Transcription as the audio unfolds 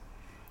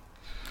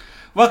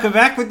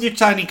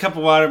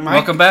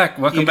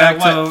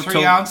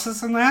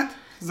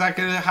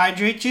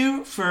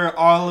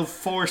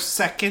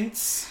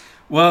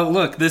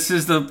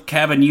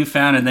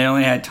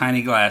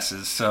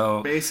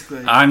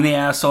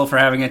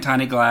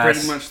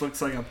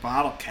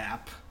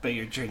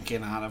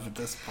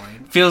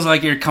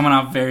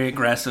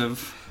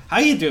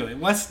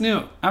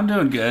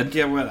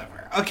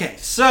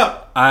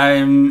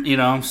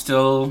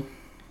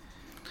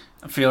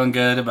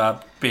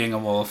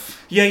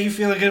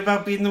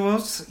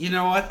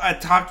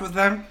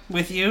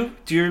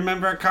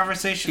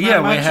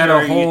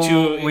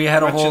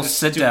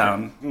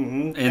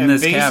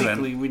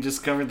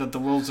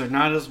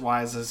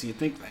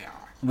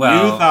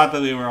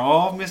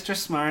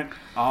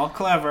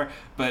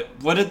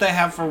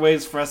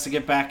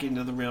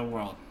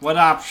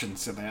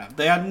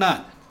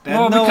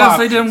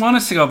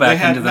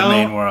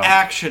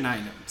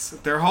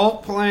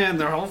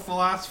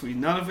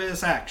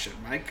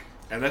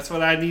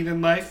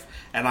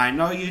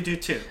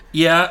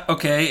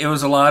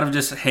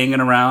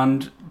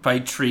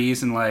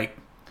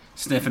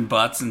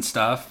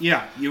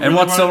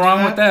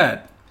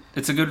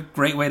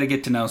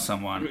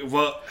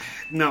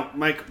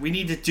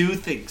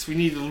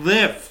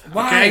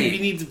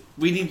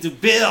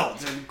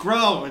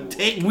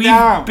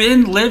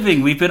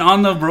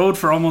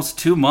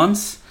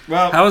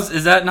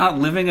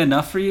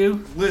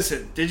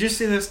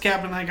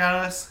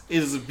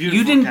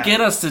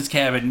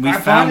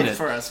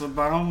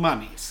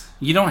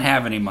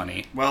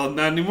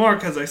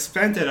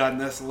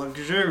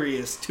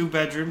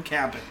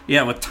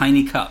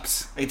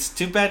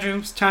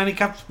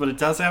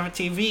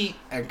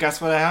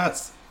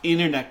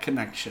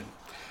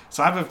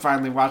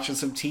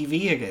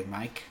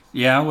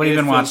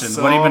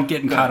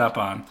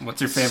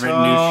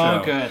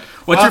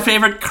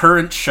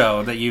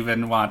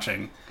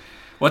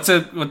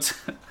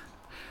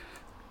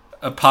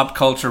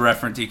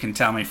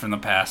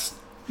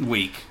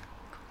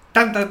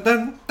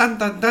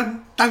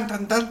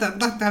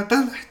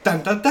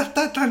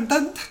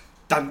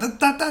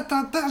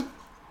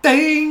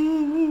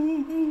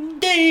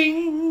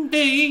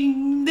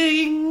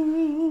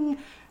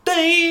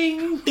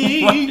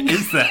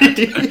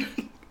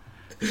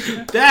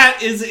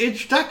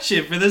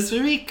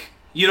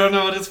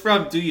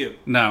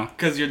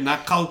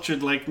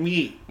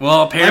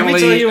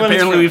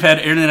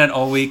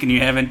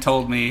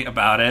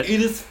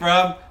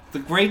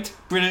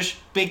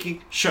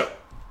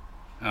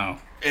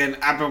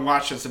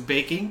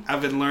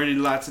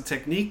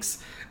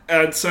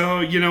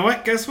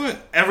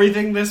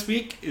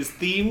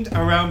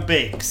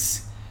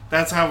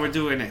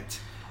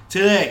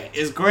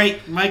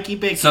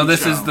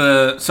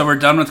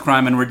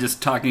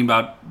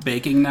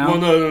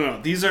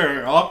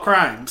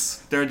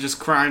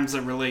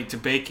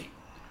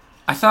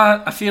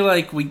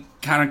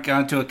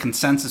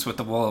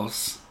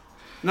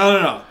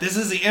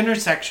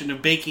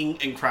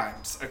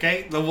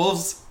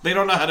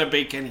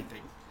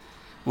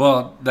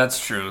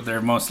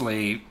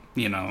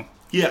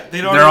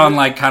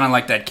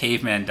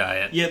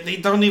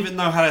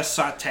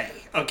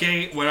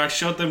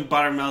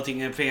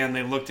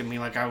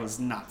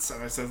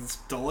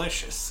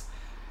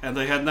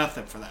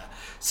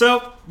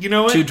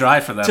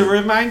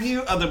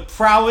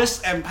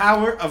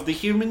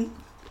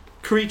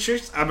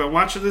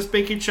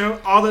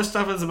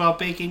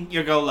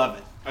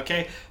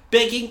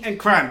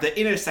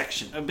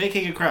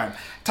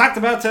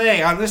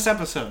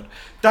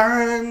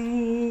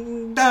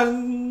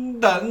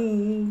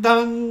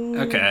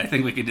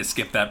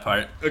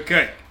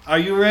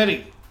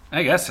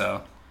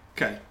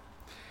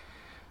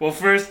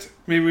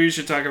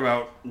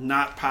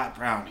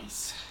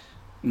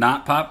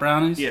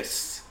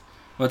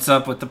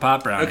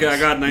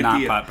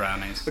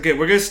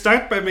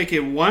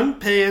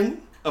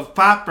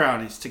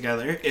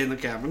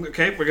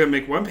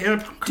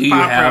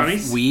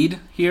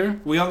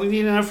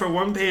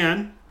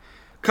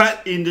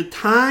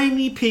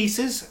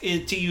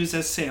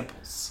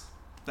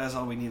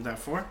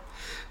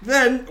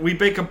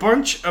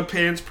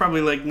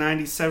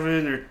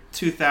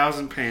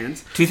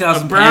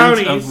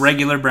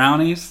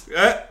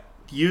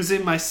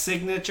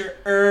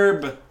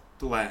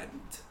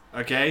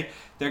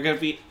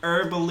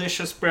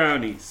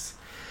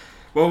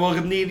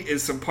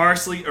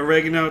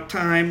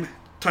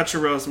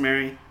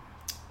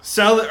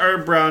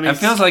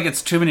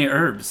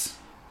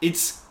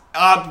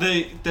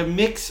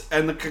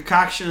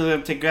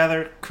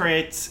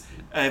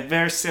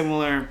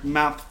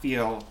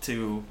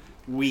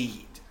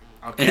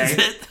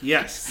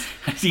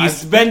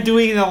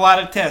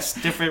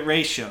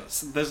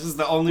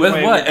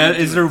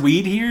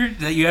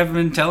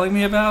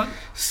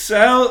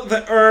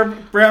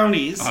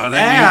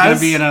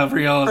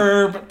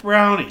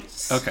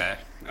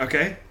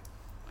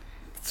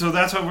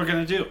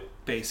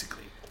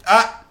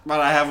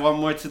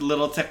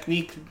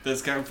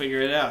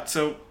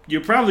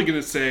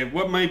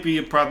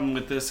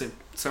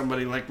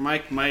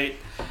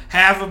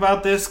have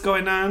about this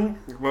going on,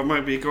 what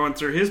might be going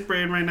through his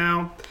brain right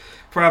now,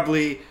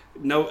 probably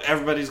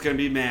everybody's going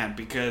to be mad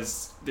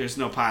because there's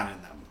no pot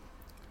in them.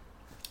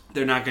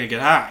 They're not going to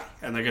get high,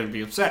 and they're going to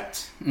be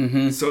upset.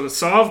 Mm-hmm. So to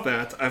solve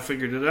that, I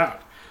figured it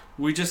out.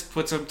 We just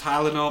put some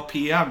Tylenol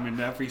PM in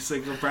every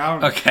single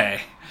brownie.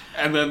 Okay.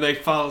 And then they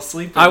fall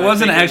asleep. I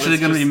wasn't actually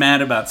going to be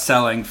mad about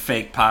selling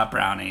fake pot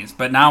brownies,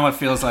 but now it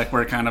feels like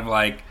we're kind of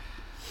like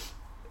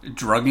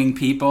drugging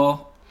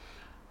people.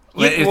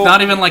 Yeah, It's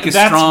not even like a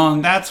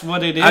strong. That's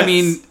what it is. I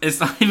mean, it's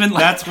not even like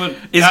that's what.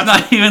 It's that's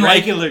not what even like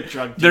regular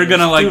drug they're dealers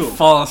gonna like do.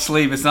 fall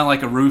asleep. It's not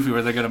like a roofie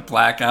where they're gonna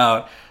black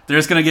out. They're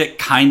just gonna get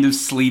kind of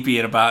sleepy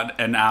in about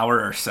an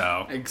hour or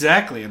so.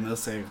 Exactly, and they'll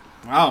say,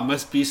 "Wow, it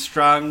must be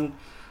strong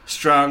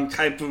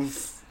type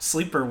of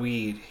sleeper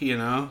weed."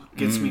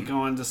 Gets me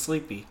going to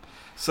sleepy.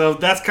 So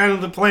that's kind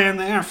of the plan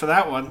there for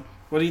that one.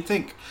 What do you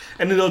think?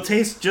 And it'll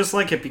taste just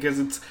like it because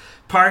it's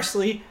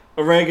parsley,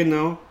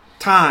 oregano,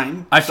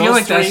 thyme. I feel Those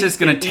like that's three just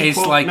gonna in taste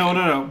equal- like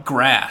no.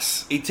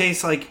 grass. It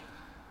tastes like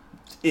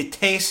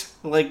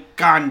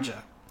ganja.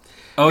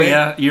 Oh Okay.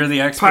 yeah, you're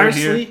the expert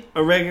Parsley, here.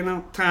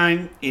 oregano,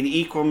 thyme in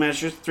equal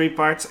measures, 3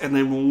 parts, and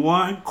then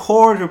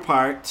 1/4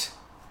 part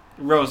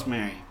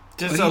rosemary.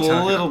 Just What are a you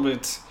talking little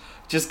bit.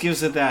 Just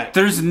gives it that.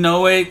 There's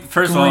no way.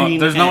 First of all, Green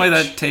there's no way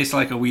edge. that tastes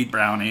like a wheat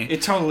brownie.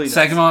 It totally does.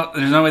 Second of all,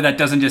 there's no way that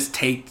doesn't just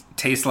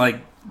taste like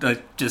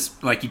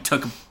just like you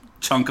took a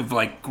chunk of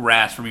like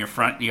grass from your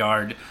front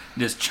yard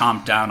and just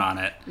chomped down on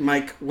it.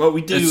 Mike, what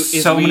we do There's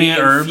is so we many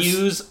herbs.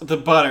 infuse the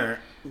butter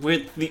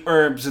with the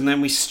herbs and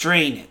then we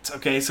strain it.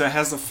 Okay, so it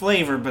has the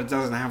flavor, but it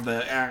doesn't have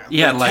the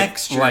Yeah, the like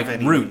texture like of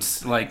anything.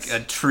 roots, like a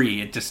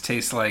tree. It just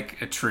tastes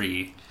like a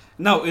tree.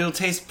 No, it'll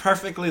taste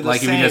perfectly the Like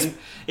if you same. just-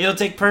 It'll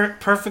take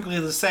perfectly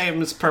the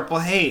same as Purple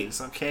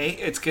Haze. Okay,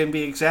 it's gonna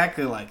be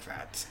exactly like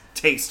that,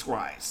 taste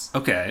wise.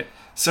 Okay.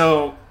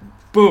 So,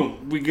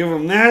 boom, we give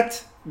them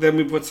that. Then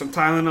we put some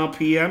Tylenol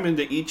PM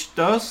into each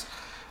dose,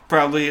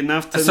 probably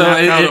enough to So knock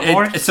out a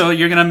horse. so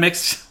you're gonna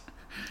mix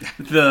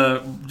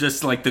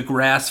the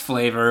grass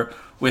flavor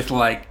with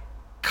like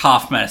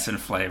cough medicine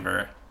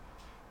flavor.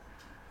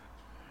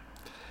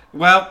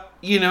 Well,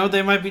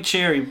 they might be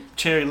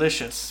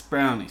cherrylicious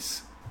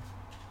brownies.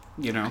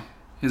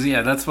 Because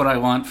yeah, that's what I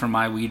want for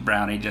my weed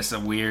brownie. Just a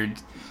weird,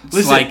 it's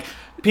Listen, like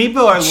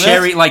people are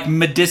cherry, like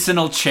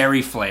medicinal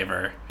cherry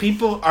flavor.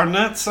 People are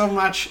not so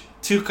much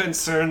too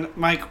concerned,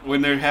 Mike,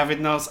 when they're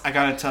having those. I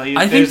gotta tell you,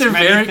 I think there's they're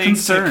many very things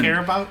concerned. they care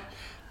about,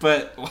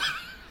 but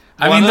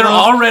I one mean, of they're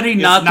those already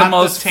is not the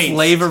most taste.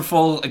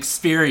 flavorful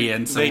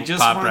experience They of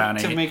just pot want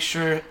brownie. to make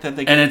sure that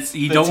they And get it's-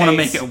 you the don't wanna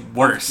make taste it of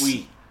worse.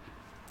 wheat.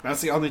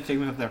 That's the only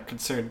thing that they're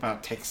concerned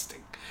about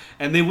tasting,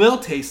 and they will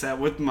taste that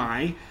with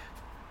my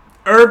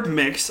herb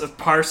mix of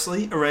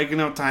parsley,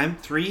 oregano, thyme,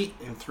 3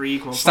 and 3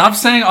 equal. Stop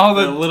saying all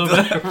the A little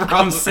bit of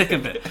I'm sick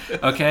of it.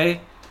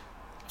 Okay,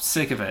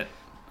 sick of it.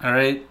 All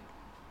right.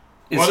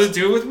 What to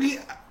do with me?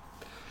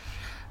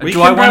 We Do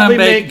can I want probably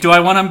to make? Do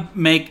I want to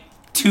make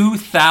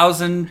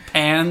 2,000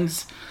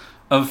 pans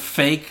of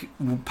fake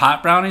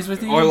pot brownies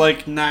with you? Or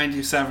like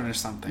 97 or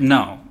something.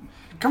 No.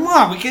 Come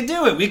on, we can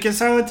do it. We can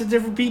sell it to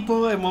different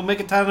people and we'll make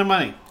a ton of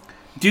money.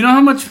 Do you know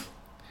how much?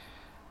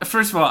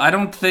 First of all, I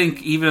don't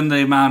think even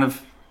the amount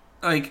of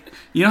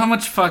you know how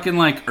much fucking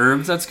like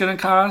herbs that's gonna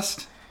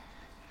cost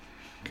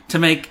to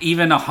make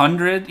even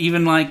 100,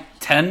 even like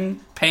 10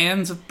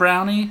 pans of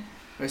brownie.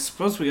 I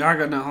suppose we are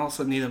going to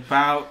also need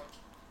about,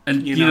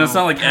 And it's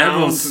not like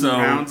pounds Eggos and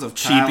pounds so of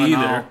cheap Tylenol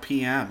either.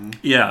 PM.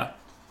 Yeah.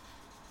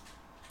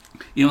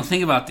 You don't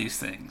think about these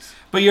things.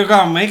 But you're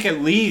going to make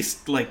at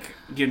least like,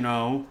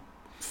 $5,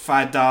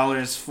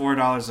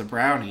 $4 a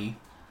brownie.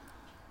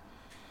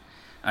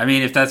 I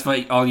mean, if that's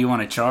all you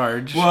want to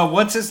charge. Well,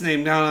 what's his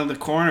name down on the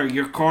corner?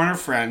 Your corner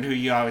friend who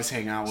you always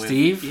hang out with.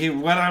 Steve?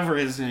 Whatever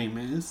his name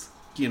is.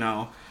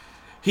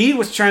 He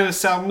was trying to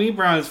sell me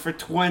brownies for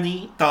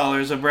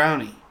 $20 a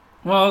brownie.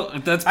 Well,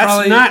 that's That's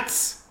probably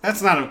nuts.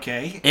 That's not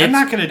okay. I'm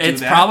not going to do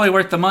It's that. probably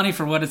worth the money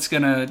for what it's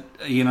gonna,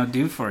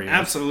 do for you.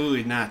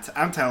 Absolutely not.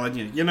 I'm telling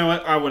you. You know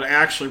what? I would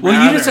actually Well,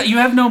 rather... you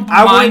have no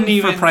I wouldn't mind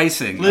even, for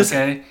pricing. Listen,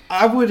 Okay.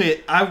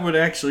 I would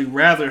actually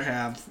rather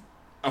have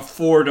a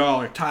 $4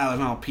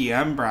 Tylenol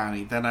PM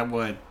brownie than I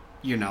would,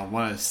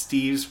 one of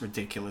Steve's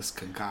ridiculous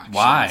concoctions.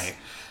 Why?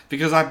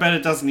 Because I bet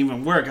it doesn't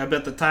even work. I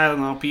bet the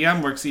Tylenol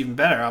PM works even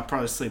better. I'll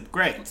probably sleep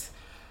great.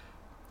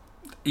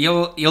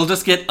 You'll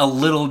just get a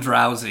little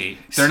drowsy.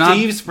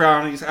 Steve's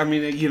brownies, I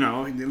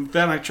mean,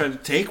 then I try to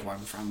take one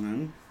from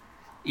them.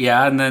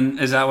 Yeah, and then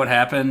is that what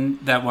happened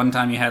that one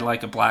time you had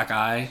like a black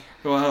eye?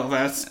 Well,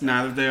 that's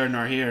neither there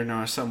nor here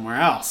nor somewhere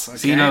else. Okay?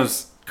 So he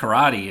knows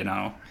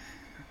karate,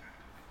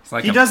 It's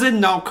like He doesn't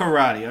know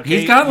karate, okay?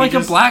 He's got He like a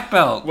just- black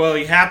belt. Well,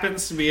 he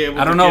happens to be able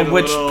to I don't know get a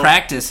which little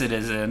practice it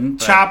is in.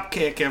 But chop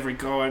kick every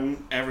now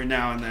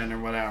and then or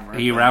whatever.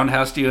 he But,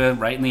 roundhoused you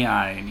right in the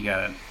eye, and you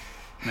got a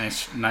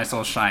nice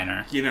little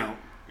shiner.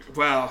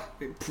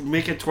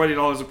 Make it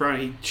 $20 a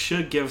brownie. He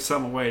should give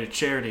some away to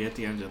charity at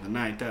the end of the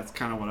night. That's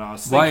kind of what I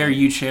was thinking. Why are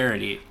you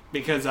charity?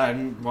 Because I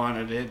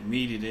wanted it,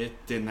 needed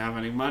it, didn't have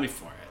any money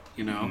for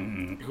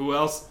it. Who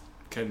else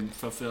can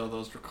fulfill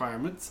those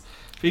requirements.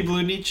 People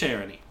who need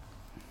charity.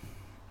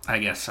 I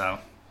guess so.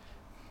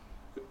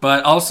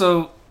 But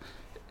also,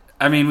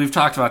 I mean, we've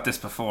talked about this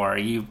before.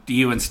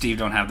 You and Steve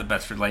don't have the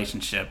best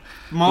relationship.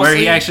 Where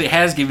he actually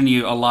has given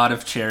you a lot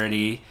of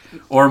charity,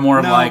 or more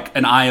of like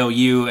an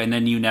IOU, and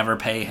then you never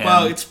pay him.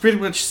 Well, it's pretty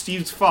much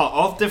Steve's fault.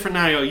 All the different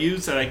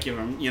IOUs that I give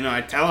him,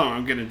 I tell him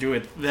I'm going to do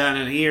it then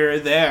and here or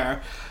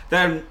there.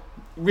 Then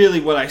really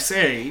what I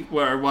say,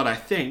 or what I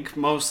think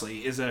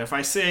mostly, is that if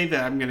I say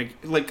that I'm going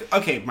to, like,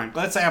 okay, Mike,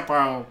 let's say I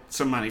borrow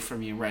some money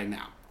from you right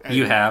now.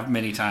 You have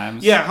many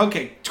times. Yeah,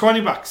 okay,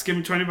 $20. Give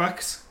me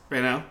 $20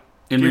 right now.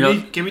 Give me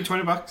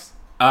 $20.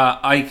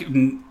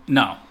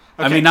 No.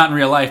 Okay. I mean, not in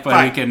real life, but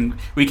Fine.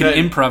 we can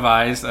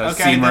improvise a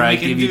scene where I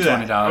give you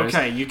 $20.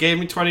 Okay, you gave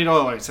me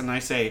 $20, and I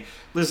say,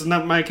 listen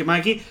up,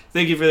 Mikey,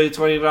 thank you for the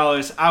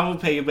 $20. I will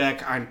pay you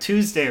back on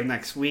Tuesday of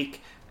next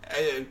week,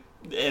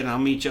 and I'll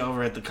meet you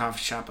over at the coffee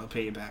shop. I'll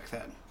pay you back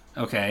then.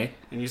 Okay.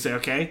 And you say,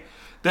 okay.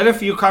 Then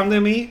if you come to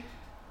me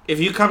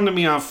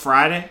on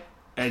Friday,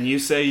 and you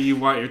say you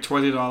want your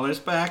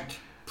 $20 back,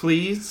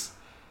 please,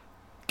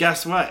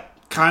 guess what?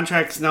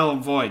 Contract's null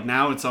and void.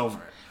 Now it's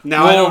over.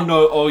 Now I don't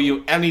owe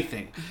you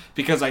anything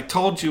because I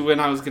told you when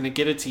I was going to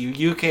get it to you.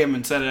 You came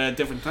and said it at a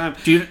different time.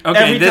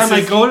 Every time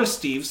I go to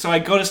Steve, so I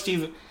go to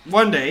Steve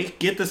one day,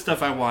 get the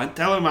stuff I want,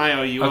 tell him I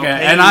owe you. Okay,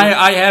 and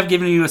I have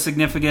given you a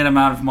significant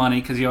amount of money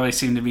because you always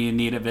seem to be in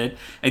need of it.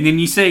 And then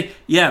you say,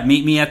 yeah,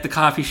 meet me at the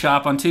coffee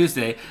shop on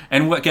Tuesday.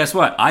 And guess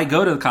what? I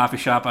go to the coffee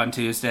shop on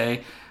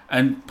Tuesday.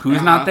 And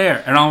who's not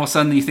there? And all of a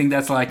sudden you think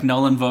that's like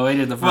null and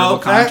void of the verbal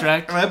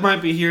contract? That might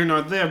be here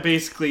nor there.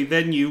 Basically,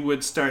 then you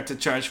would start to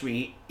charge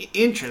me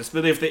interest.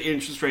 But if the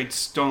interest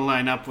rates don't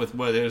line up with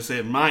what is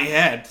in my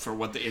head for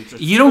what the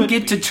interest You don't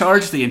get to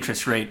charge the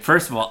interest rate.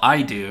 First of all,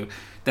 I do.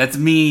 That's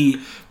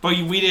me. But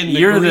we didn't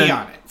agree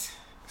on it.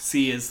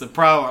 See, is the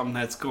problem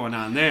that's going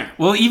on there.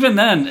 Well, even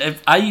then,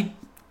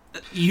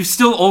 you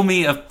still owe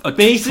me a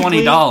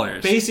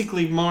 $20.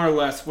 Basically, more or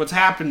less, what's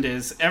happened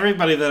is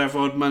everybody that I've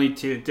owed money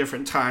to at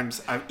different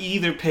times, I've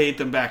either paid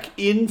them back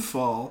in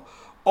full,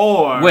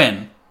 or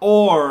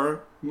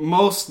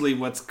mostly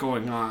what's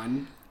going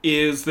on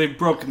is they've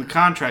broken the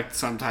contract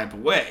some type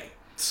of way.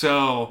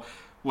 So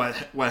what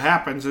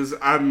happens is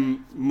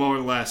I'm more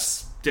or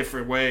less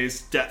different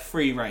ways debt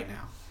free right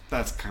now.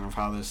 That's kind of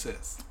how this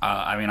is.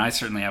 I mean, I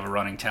certainly have a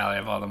running tally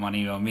of all the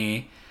money you owe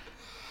me.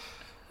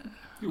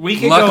 We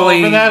can go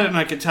over that, and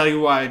I can tell you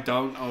why I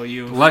don't owe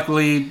you.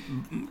 Luckily,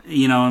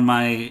 in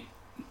my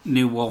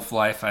new wolf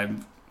life,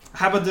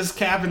 How about this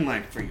cabin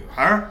like for you,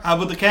 huh? How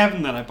about the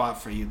cabin that I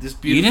bought for you? This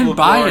beautiful,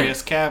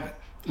 glorious cabin.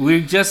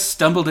 We just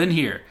stumbled in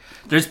here.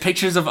 There's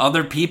pictures of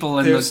other people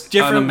in There's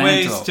different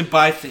ways mantle. to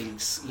buy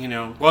things.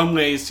 One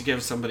way is to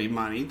give somebody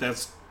money.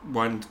 That's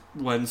one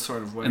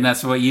sort of way. And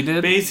that's what you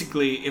did?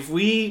 Basically, if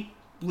we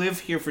live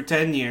here for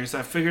 10 years,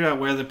 I figured out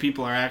where the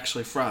people are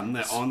actually from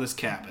that own this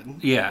cabin.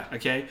 Yeah.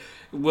 Okay?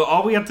 Well,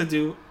 all we have to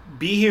do,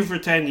 be here for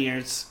 10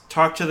 years,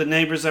 talk to the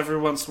neighbors every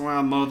once in a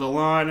while, mow the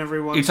lawn every once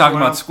in a while. You're talking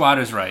about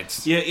squatters'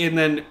 rights. Yeah, and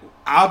then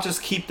I'll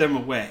just keep them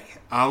away.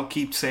 I'll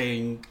keep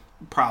saying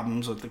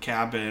problems with the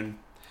cabin.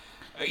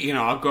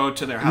 I'll go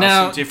to their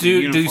house in different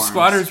uniforms. Do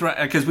squatters'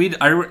 rights... Because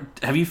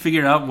have you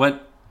figured out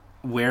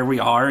where we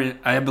are?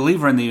 I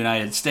believe we're in the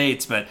United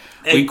States, but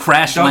we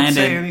crash-landed...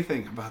 Don't say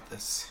anything about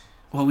this.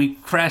 Well, we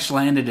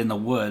crash-landed in the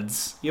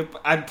woods. Yep,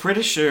 I'm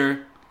pretty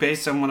sure,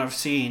 based on what I've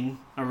seen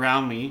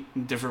around me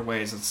in different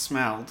ways and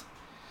smelled,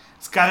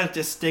 it's got a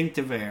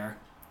distinctive air.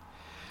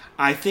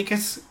 I think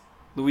it's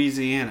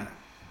Louisiana.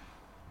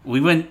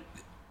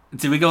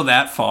 Did we go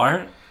that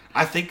far?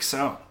 I think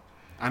so.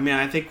 I mean,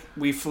 I think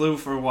we flew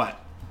for what?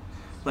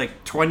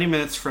 Like 20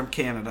 minutes from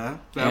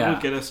Canada. That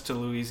would get us to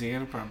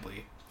Louisiana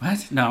probably.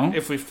 What? No.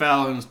 If we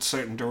fell in a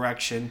certain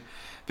direction.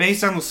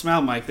 Based on the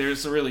smell, Mike,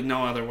 there's really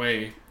no other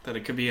way that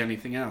it could be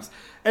anything else.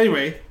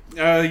 Anyway,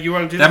 you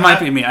want to do that? That might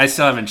be me. I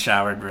still haven't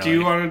showered, really. Do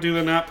you want to do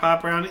the not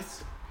pop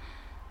brownies?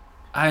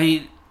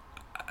 I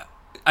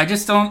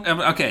just don't...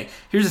 Okay,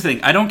 here's the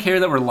thing. I don't care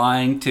that we're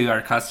lying to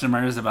our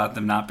customers about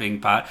them not being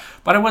pot,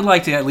 but I would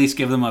like to at least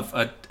give them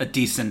a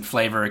decent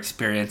flavor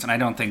experience, and I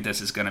don't think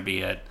this is going to be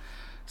it.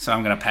 So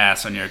I'm going to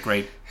pass on your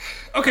great...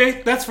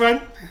 Okay, that's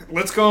fine.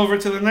 Let's go over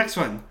to the next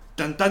one.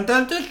 Dun dun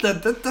dun dun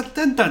dun dun dun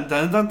dun dun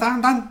dun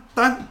dun dun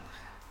dun.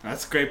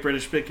 That's a Great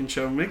British Baking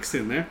Show mix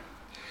in there.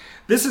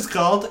 This is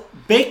called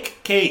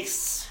Bake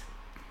Case.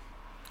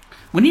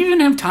 When do you even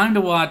have time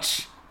to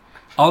watch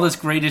all this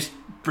greatest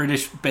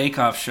British Bake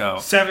Off show?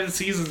 7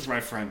 seasons, my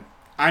friend.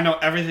 I know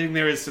everything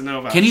there is to know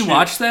about. Can you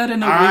watch that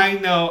in a week? I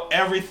know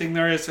everything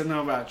there is to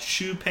know about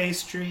choux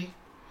pastry.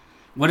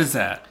 What is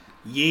that?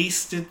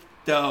 Yeasted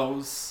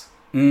doughs.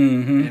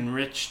 Mm-hmm.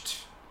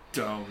 Enriched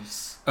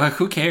doughs.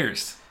 Who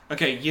cares?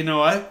 Okay, you know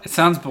what? It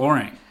sounds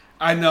boring.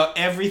 I know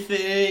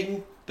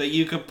everything that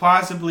you could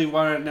possibly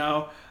want to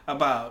know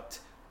about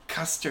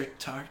custard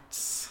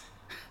tarts.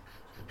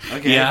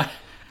 Okay. Yeah.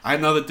 I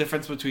know the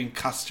difference between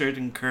custard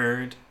and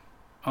curd.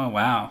 Oh,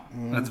 wow.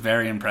 That's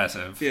very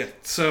impressive. Yeah,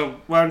 so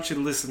why don't you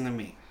listen to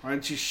me? Why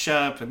don't you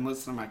shut up and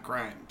listen to my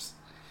crimes?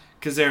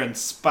 Because they're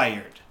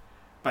inspired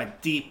by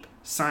deep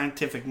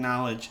scientific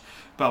knowledge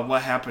about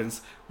what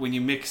happens when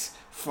you mix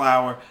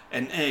flour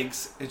and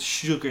eggs and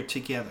sugar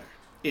together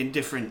in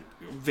different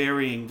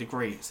varying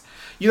degrees.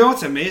 You know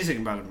what's amazing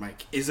about it,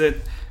 Mike, is that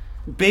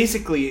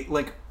basically,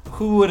 like,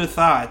 who would have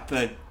thought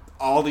that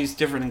all these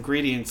different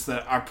ingredients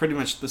that are pretty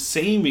much the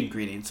same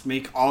ingredients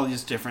make all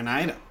these different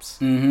items?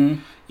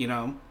 Mm-hmm. You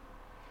know?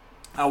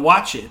 I'll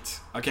watch it,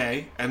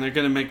 okay, and they're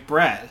going to make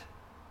bread.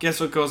 Guess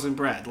what goes in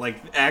bread? Like,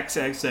 X,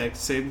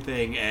 same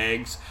thing,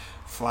 eggs,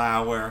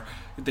 flour.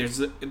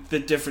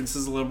 The difference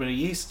is a little bit of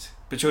yeast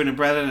between a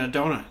bread and a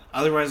donut.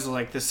 Otherwise, it's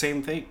like the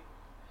same thing.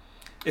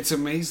 It's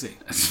amazing.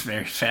 It's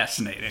very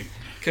fascinating.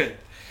 Good.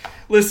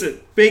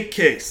 Listen, bake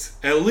case.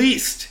 At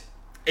least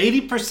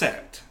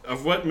 80%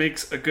 of what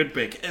makes a good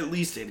bake, at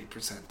least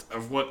 80%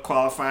 of what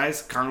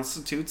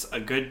constitutes a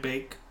good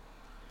bake,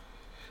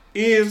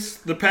 is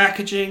the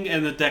packaging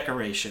and the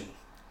decoration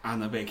on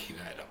the baking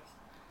item.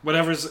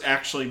 Whatever's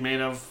actually made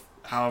of,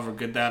 however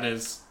good that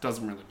is,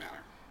 doesn't really matter.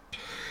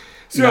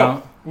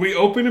 So, we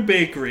open a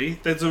bakery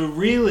that's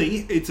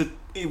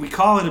we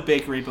call it a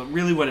bakery, but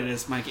really what it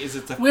is, Mike, is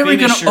it's a Where are we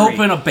going to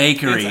open a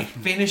bakery? It's a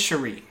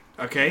finishery,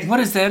 okay? What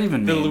does that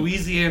even mean? The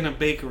Louisiana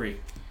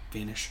Bakery.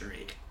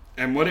 Finishery.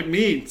 And what it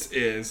means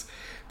is,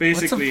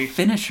 basically... What's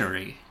a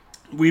finishery?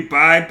 We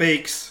buy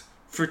bakes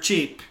for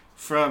cheap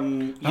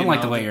from... I don't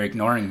like the way you're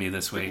ignoring me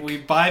this week. We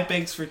buy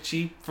bakes for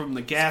cheap from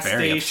the gas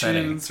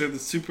stations or the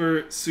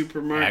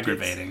supermarkets.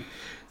 Aggravating.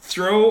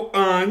 Throw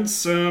on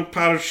some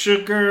powdered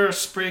sugar,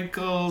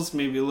 sprinkles,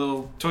 maybe a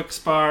little Twix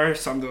bar,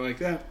 something like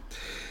that.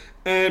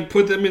 And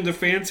put them into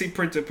fancy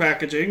printed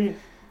packaging.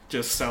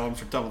 Just sell them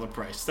for double the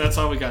price. That's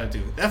all we gotta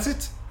do. That's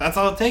it. That's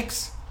all it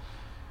takes.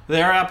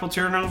 Their apple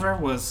turnover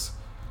was,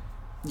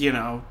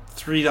 $3.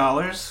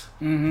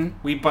 Mm-hmm.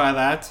 We buy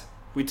that.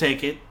 We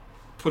take it,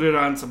 put it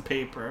on some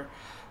paper,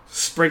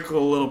 sprinkle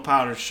a little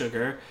powdered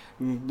sugar.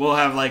 We'll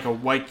have like a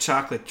white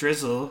chocolate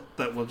drizzle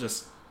that will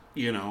just,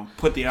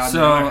 put the on.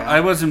 So I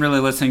wasn't really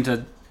listening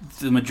to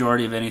the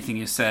majority of anything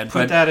you said.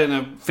 Put that in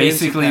a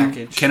basically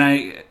package. Can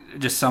I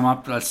just sum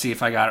up? Let's see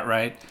if I got it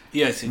right.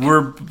 Yes,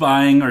 we're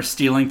buying or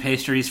stealing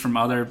pastries from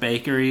other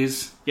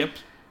bakeries. Yep.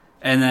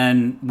 And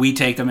then we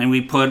take them and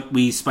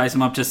we spice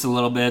them up just a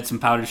little bit, some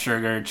powdered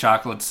sugar,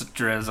 chocolate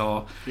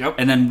drizzle. Yep.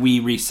 And then we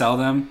resell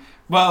them.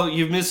 Well,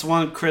 you've missed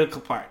one critical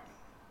part.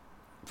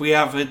 We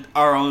have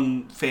our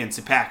own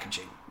fancy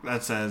packaging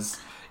that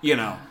says,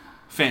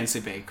 fancy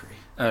bakery.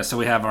 So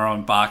we have our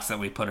own box that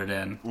we put it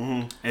in.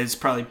 Mm-hmm. It's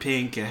probably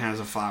pink and has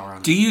a flower on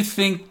it. Do you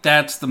think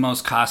that's the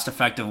most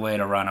cost-effective way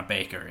to run a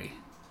bakery?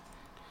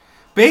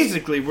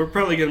 Basically, we're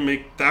probably going to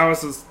make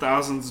thousands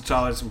of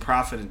dollars in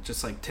profit in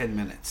just like 10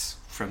 minutes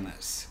from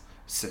this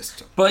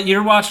system. But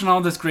you're watching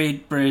all this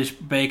Great British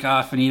Bake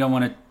Off and you don't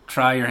want to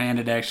try your hand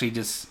at actually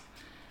just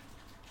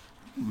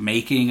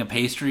making a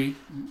pastry?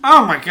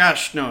 Oh my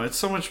gosh, no, it's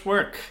so much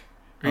work.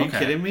 Are you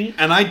kidding me?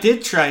 And I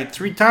did try it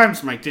 3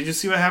 times, Mike. Did you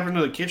see what happened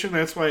to the kitchen?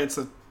 That's why it's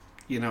Is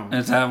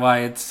that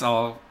why it's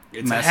all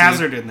It's messy? a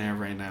hazard in there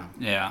right now.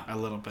 Yeah. A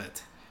little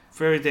bit.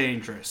 Very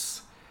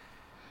dangerous.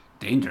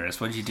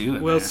 Dangerous? What'd you do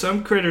in Well, there?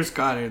 some critters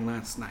got in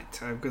last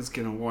night. I was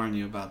going to warn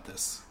you about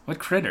this. What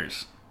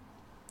critters?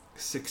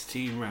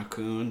 16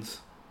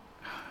 raccoons,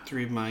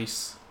 3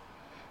 mice,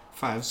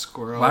 5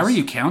 squirrels. Why were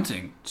you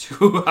counting?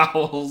 2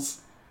 owls.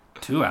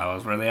 2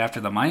 owls? Were they after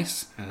the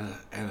mice?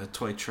 And a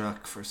toy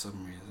truck for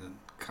some reason.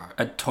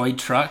 A toy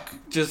truck?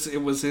 Just,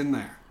 it was in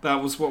there.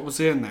 That was what was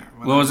in there.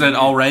 Well, was it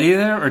already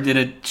there, or did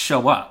it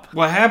show up?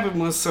 What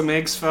happened was some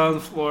eggs fell on the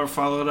floor,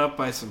 followed up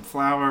by some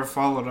flour,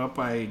 followed up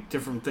by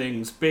different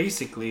things.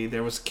 Basically,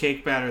 there was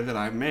cake batter that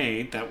I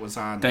made that was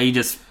on... That you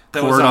just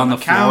that poured was on the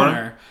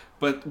counter.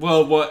 floor?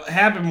 But, what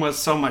happened was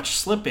so much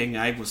slipping.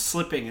 I was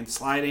slipping and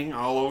sliding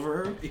all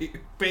over,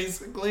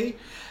 basically.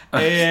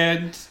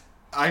 And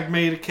I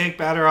made a cake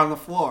batter on the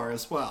floor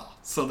as well.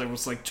 So there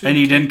was like 2 And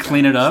you didn't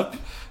clean it up?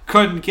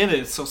 Couldn't get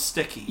it. It's so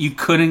sticky. You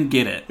couldn't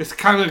get it. It's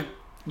kind of,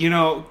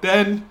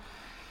 then...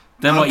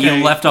 Then what,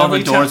 you left all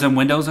the doors and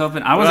windows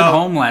open? I was at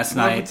home last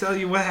night. Let me tell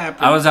you what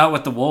happened. I was out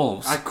with the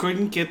wolves. I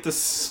couldn't get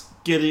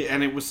it,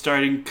 and it was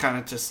starting kind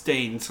of to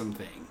stain some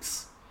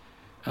things.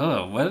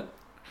 Oh, what?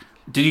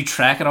 Did you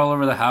track it all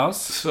over the house?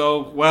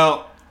 So,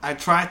 I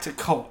tried to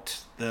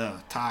coat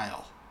the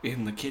tile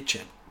in the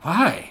kitchen.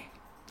 Why?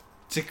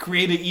 To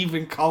create an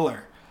even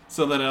color,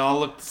 so that it all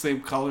looked the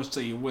same color so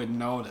you wouldn't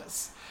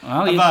notice.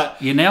 Well,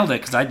 you nailed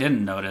it, because I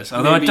didn't notice.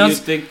 Although maybe it does...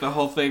 you'd think the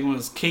whole thing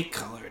was cake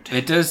colored.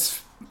 It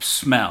does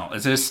smell.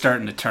 It is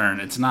starting to turn.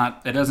 It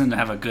doesn't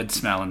have a good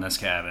smell in this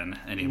cabin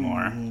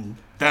anymore. Mm-hmm.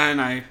 Then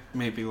I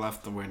maybe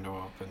left the window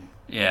open.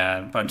 Yeah,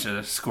 a bunch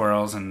of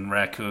squirrels and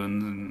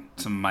raccoons and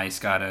some mice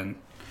got in.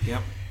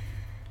 Yep.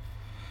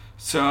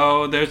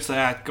 So there's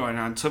that going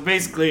on. So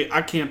basically,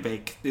 I can't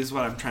bake. Is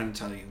what I'm trying to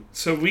tell you.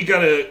 So we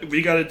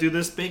gotta do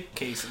this bake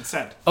case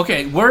instead.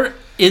 Okay, we're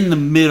in the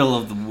middle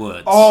of the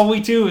woods. All we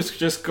do is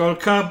just go to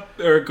Cub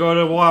or go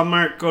to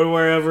Walmart, go to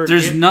wherever.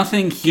 There's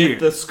nothing here. Get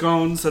the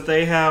scones that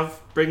they have.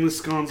 bring the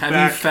scones Have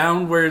back. you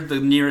found where the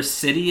nearest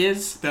city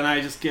is? Then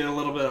I just get a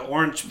little bit of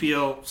orange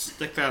peel,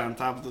 stick that on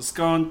top of the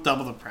scone,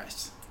 double the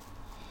price.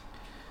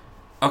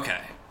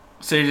 Okay.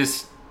 So you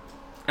just...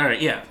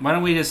 Alright, yeah. Why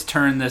don't we just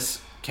turn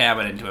this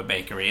cabin into a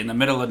bakery in the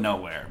middle of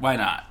nowhere? Why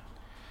not?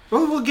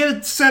 Well, we'll get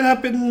it set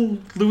up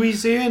in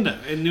Louisiana,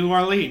 in New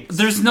Orleans.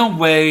 There's no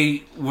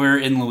way we're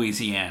in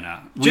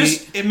Louisiana.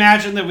 Just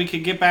imagine that we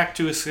could get back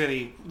to a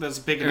city that's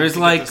big enough There's to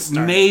like get this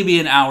started. maybe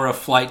an hour of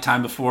flight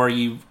time before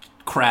you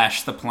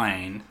crash the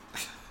plane.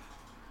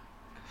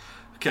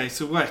 Okay,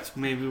 so what?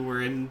 Maybe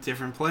we're in a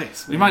different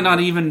place. We might not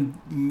even...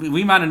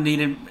 We might have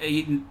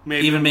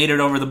even made it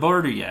over the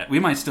border yet. We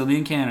might still be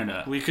in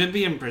Canada. We could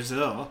be in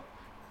Brazil.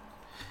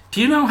 Do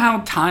you know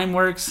how time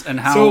works and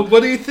how So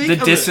what do you think the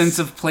of distance this?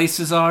 of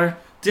places are?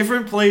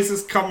 Different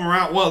places come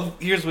around. Well,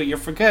 here's what you're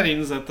forgetting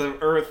is that the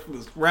Earth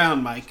is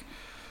round, Mike.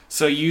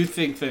 So you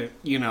think that,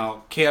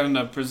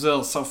 Canada,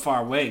 Brazil is so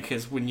far away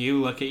because when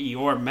you look at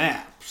your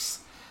maps,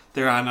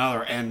 they're on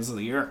other ends of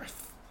the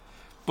Earth.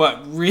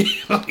 But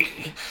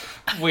really,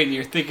 when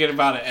you're thinking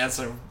about it as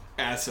a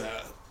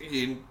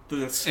in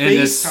the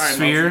space time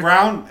sphere? of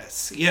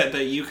roundness,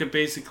 that you could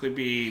basically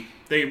be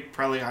they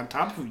probably on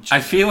top of each other.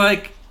 I feel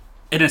like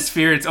in a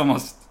sphere it's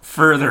almost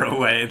further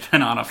away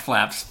than on a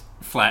flat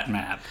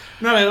map.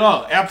 Not at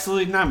all.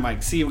 Absolutely not,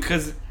 Mike. See,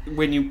 because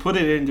when you put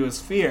it into a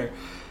sphere,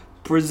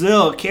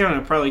 Brazil and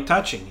Canada are probably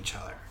touching each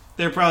other.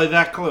 They're probably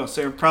that close.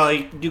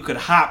 You could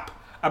hop.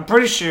 I'm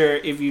pretty sure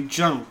if you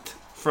jumped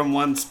from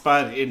one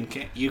spot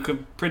you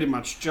could pretty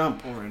much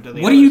jump over to the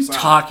other What are you side.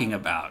 talking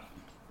about?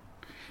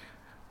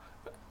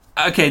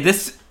 Okay,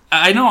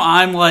 I know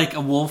I'm like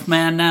a wolf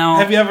man now.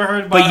 Have you ever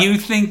heard about... But you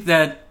think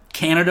that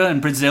Canada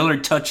and Brazil are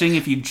touching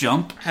if you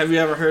jump? Have you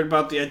ever heard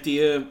about the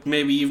idea,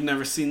 maybe you've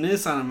never seen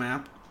this on a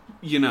map,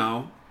 you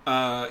know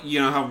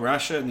how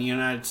Russia and the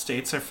United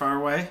States are far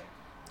away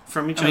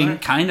from each I other? mean,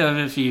 kind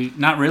of,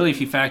 not really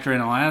if you factor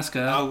in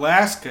Alaska.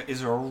 Alaska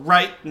is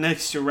right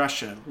next to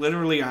Russia,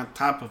 literally on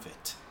top of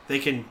it. They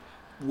can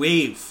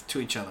wave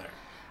to each other.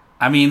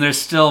 I mean,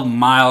 there's still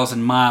miles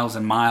and miles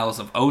and miles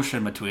of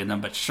ocean between them,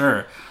 but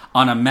sure,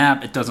 on a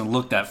map, it doesn't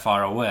look that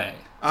far away.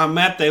 On a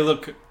map, they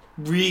look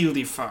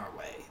really far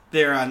away.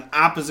 They're on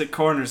opposite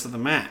corners of the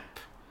map.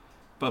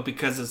 But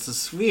because it's a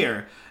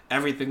sphere,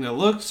 everything that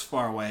looks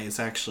far away is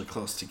actually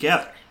close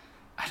together.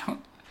 I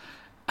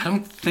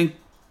don't think...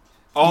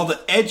 All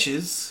the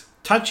edges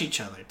touch each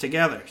other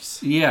together.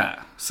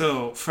 Yeah.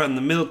 So from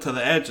the middle to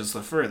the edge is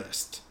the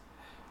furthest.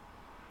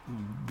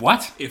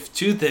 What? If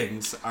two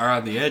things are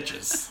on the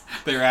edges,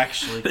 they're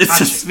actually It's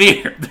touching. a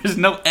sphere. There's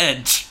no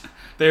edge.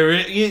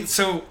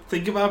 So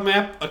think about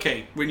map.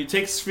 Okay, when you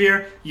take a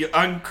sphere, you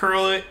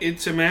uncurl it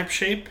into map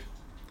shape.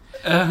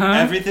 Uh-huh.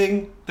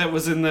 Everything that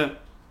was in the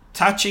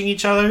touching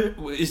each other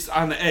is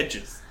on the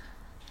edges.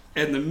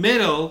 And the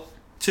middle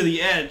to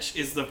the edge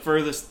is the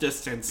furthest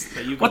distance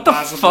that you could What the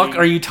possibly... fuck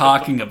are you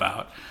talking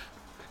about?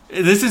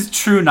 This is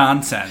true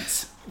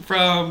nonsense.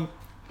 From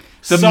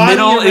The Saudi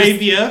middle is-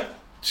 Arabia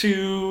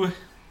to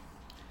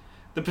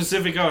the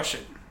Pacific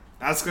Ocean.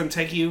 That's going to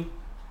take you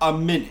a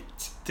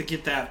minute to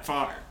get that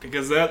far.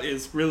 Because that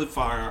is really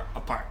far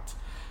apart.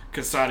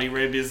 Because Saudi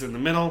Arabia is in the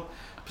middle.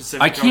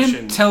 Pacific I can't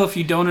Ocean. tell if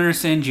you don't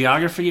understand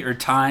geography or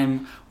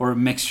time or a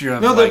mixture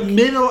of No, like... the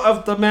middle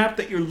of the map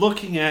that you're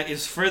looking at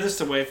is furthest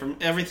away from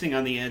everything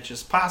on the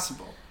edges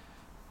possible.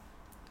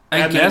 I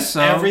And guess so.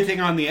 then everything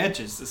on the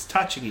edges is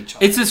touching each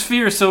other. It's a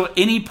sphere, so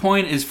any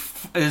point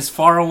is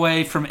far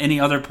away from any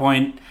other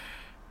point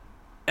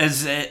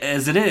as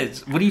it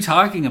is. What are you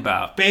talking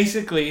about?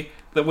 Basically,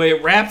 the way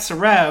it wraps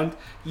around,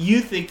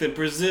 you think that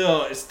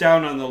Brazil is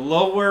down on the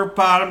lower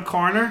bottom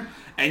corner,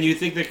 and you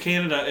think that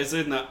Canada is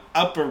in the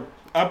upper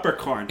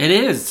corner. It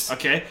is.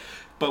 Okay?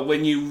 But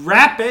when you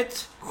wrap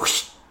it,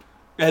 whoosh,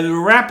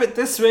 and wrap it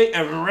this way,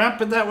 and wrap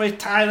it that way,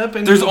 tie it up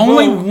into There's a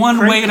only bow, one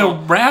way to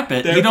crinkle, wrap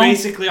it. They're You don't.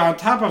 basically on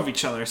top of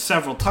each other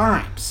several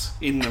times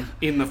in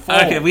the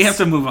folds. Okay, we have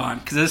to move on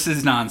because this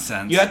is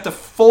nonsense. You have to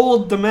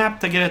fold the map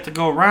to get it to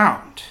go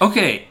around.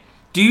 Okay,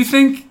 do you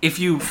think if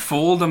you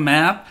fold a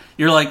map,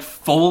 you're like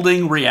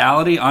folding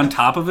reality on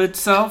top of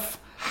itself?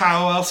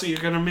 How else are you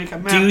going to make a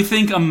map? Do you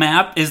think a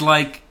map is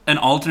like an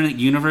alternate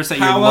universe that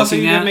How you're else are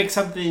you looking going at? to make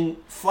something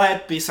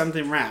flat be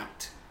something round?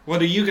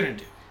 What are you going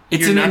to do?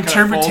 It's You're an not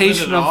gonna fold it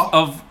interpretation at all?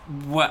 of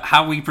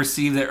how we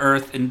perceive the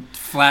Earth in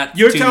flat.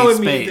 You're 2D telling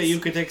space. me that you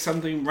could take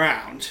something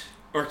round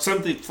or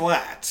something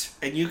flat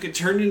and you could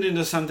turn it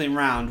into something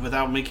round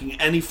without making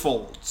any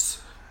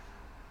folds.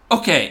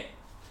 Okay.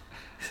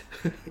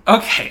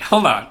 Okay,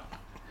 hold on.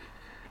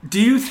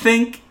 Do you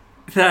think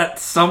that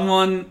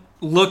someone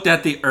looked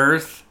at the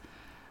Earth,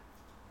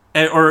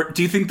 or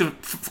do you think the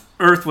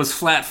Earth was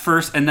flat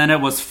first and then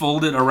it was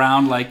folded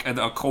around like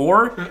a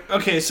core?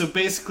 Okay, so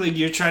basically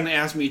you're trying to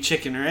ask me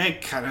chicken or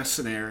egg kind of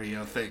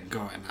scenario thing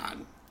going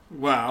on.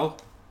 Well,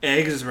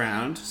 egg is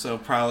round, so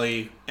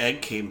probably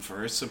egg came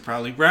first, so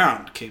probably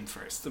round came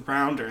first. The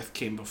round Earth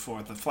came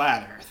before the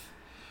flat Earth.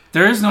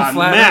 There is no On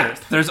flat map.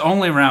 Earth. There's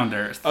only round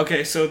Earth.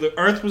 Okay, so the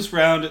Earth was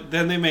round,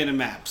 then they made a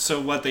map.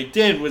 So what they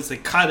did was they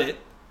cut it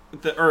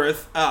the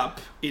Earth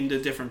up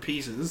into different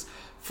pieces,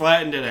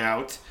 flattened it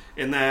out,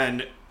 and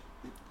then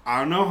I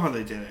don't know how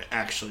they did it,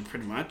 actually,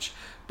 pretty much.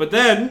 But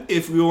then,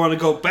 if we want to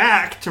go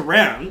back to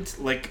round,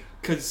 like,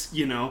 because,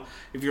 you know,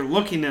 if you're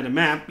looking at a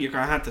map, you're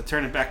going to have to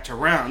turn it back to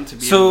round to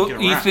be able to get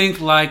around. So you think,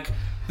 like,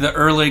 the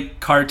early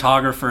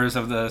cartographers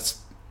of the,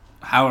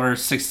 however,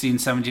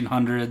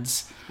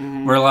 1700s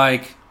were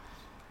like,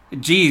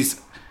 geez,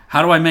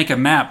 how do I make a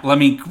map? Let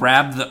me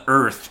grab the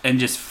Earth and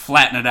just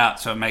flatten it out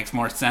so it makes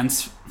more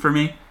sense for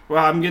me?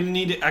 Well, I'm going to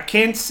need it. I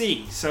can't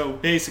see. So,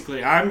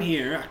 basically, I'm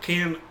here. I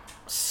can't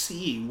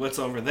see what's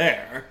over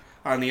there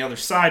on the other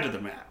side of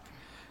the map.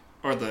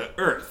 Or the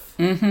Earth.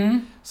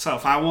 Mm-hmm. So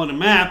if I want a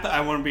map,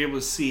 I want to be able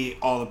to see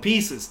all the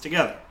pieces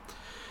together.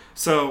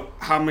 So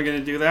how am I going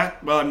to do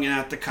that? Well, I'm going to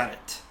have to cut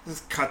it.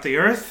 Just cut the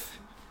Earth,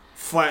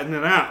 flatten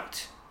it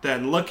out,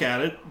 then look at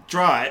it,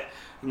 draw it,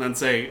 and then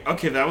say,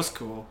 okay, that was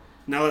cool.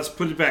 Now let's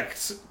put it back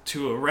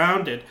to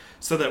around it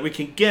so that we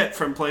can get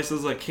from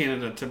places like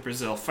Canada to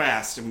Brazil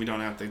fast and we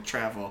don't have to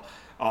travel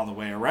all the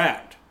way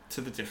around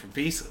to the different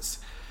pieces.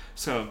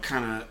 So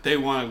kind of, they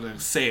wanted to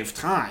save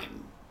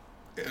time.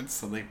 And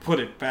so they put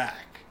it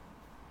back.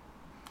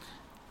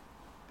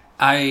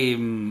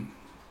 I'm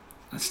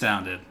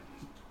astounded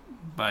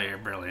by your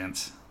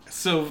brilliance.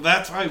 So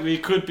that's why we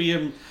could be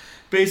in...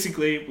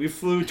 Basically, we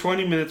flew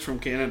 20 minutes from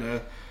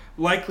Canada.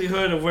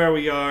 Likelihood of where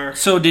we are...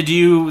 So did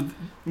you...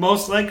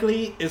 Most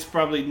likely, it's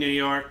probably New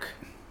York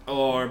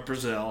or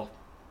Brazil.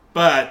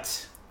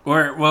 But...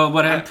 Or, well,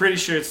 what I'm pretty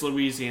sure it's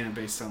Louisiana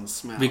based on the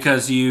smell.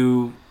 Because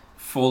you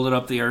folded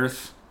up the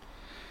Earth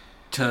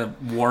to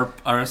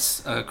warp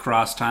us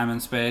across time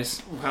and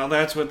space? Well,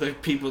 that's what the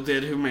people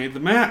did who made the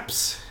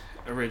maps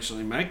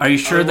originally, Mike. Are you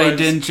sure they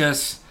didn't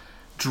just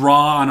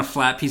draw on a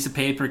flat piece of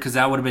paper? Because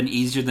that would have been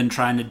easier than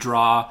trying to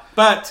draw...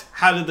 But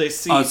how did they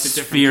see a the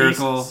different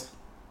spherical... pieces?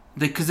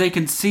 Because they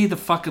can see the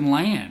fucking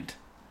land.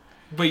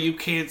 But you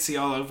can't see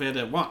all of it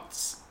at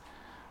once.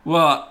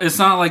 Well, it's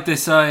not like they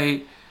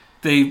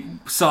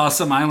saw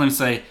some island and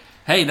say,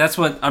 hey, that's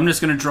what... I'm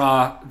just going to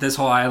draw this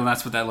whole island.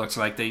 That's what that looks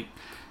like.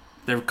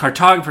 They're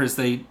cartographers.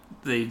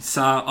 They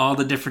saw all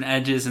the different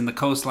edges and the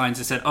coastlines.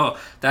 They said, oh,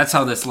 that's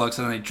how this looks.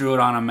 And they drew it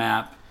on a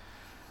map.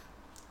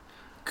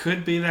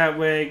 Could be that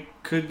way.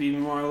 Could be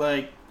more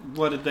like,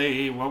 what did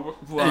they... Well,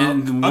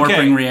 and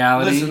warping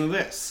reality. Listen to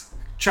this.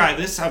 Try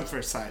this out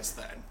for size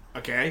then.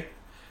 Okay?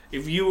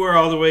 If you were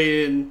all the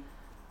way in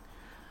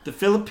the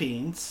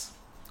Philippines,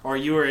 or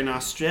you were in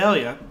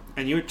Australia,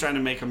 and you were trying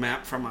to make a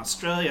map from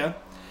Australia,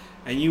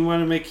 and you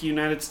want to make a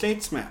United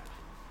States map,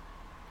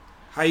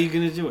 how are you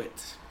going to do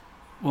it?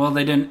 Well,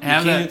 they didn't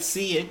have You can't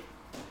see it,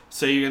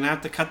 so you're going to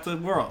have to cut the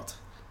world.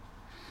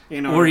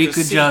 Or you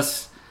could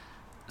just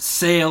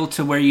sail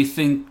to where you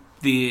think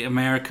the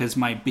Americas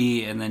might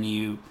be, and then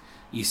you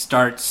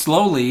start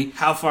slowly.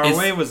 How far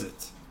away was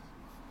it?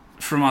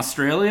 From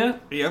Australia?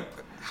 Yep.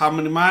 How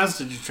many miles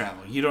did you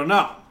travel? You don't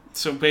know.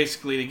 So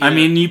basically, to get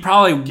you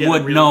probably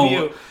would know.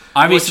 View,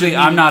 obviously,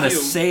 I'm not a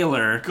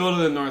sailor. Go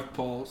to the North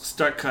Pole,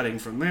 start cutting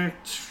from there,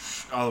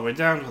 all the way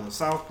down to the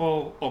South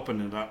Pole,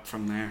 open it up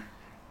from there.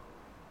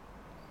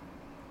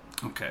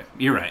 Okay,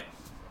 you're right.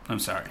 I'm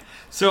sorry.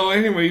 So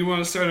anyway, you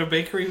want to start a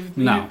bakery with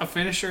me? No. A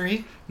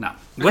finishery? No.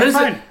 What is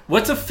it?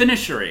 What's a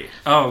finishery?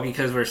 Oh,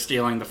 because we're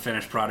stealing the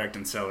finished product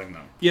and selling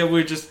them. Yeah,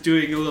 we're just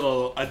doing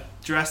a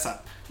dress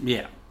up.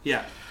 Yeah.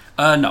 Yeah.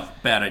 No,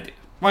 bad idea.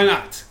 Why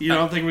not? You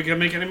don't think we can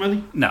make any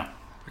money? No.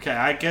 Okay,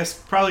 I guess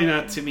probably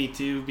not to me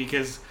too,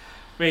 because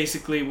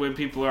basically when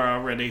people are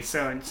already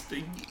selling,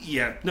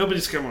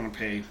 nobody's gonna want to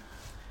pay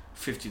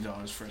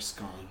 $50 for a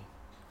scone.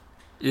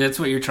 That's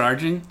what you're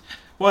charging?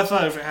 Well, I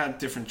thought if it had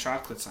different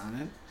chocolates on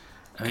it.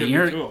 I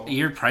mean,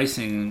 your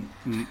pricing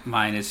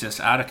mine is just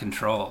out of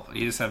control.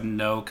 You just have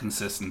no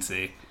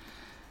consistency.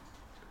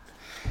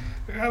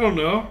 I don't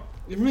know.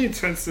 It made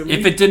sense to me.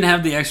 If it didn't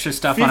have the extra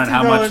stuff on it,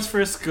 how much? $50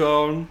 for a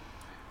scone,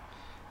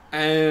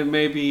 and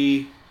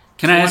maybe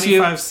Can I ask you,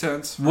 25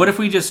 cents. What if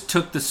we just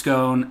took the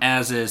scone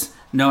as is,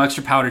 no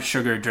extra powdered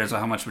sugar drizzle?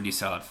 How much would you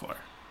sell it for?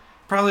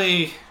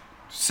 Probably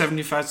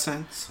 75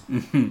 cents.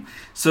 Mm-hmm.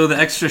 So the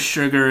extra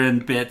sugar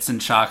and bits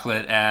and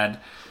chocolate add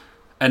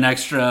an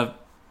extra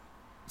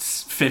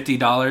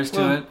 $50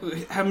 to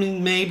it? I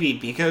mean, maybe,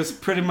 because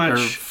pretty much...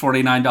 Or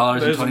 $49.25.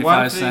 There's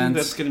one thing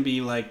that's going to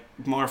be, like,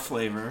 more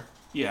flavor.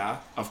 Yeah,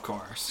 of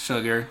course.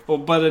 Sugar. Well,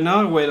 but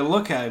another way to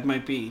look at it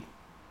might be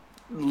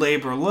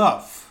labor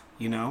love,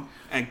 you know?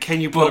 And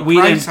can you put a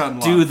price on love?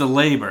 But we didn't do the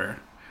labor.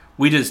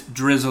 We just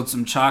drizzled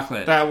some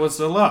chocolate. That was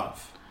the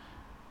love.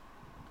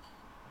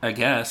 I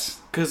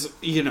guess. Because,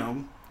 you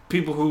know,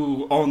 people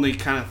who only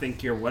kind of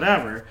think you're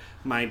whatever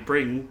might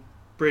bring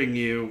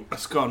you a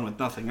scone with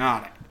nothing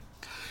on it.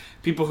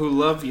 People who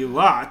love you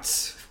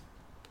lots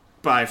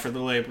buy for the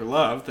labor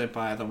love. They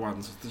buy the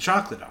ones with the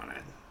chocolate on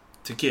it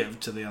to give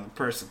to the other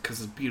person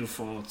because it's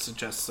beautiful. It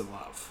suggests the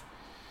love.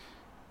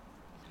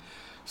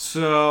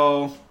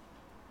 So,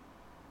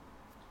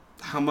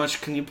 how much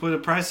can you put a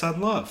price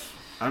on love?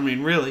 I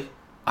mean, really.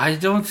 I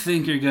don't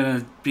think you're going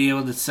to be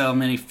able to sell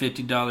many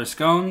 $50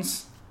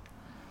 scones.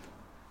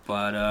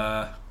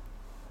 But,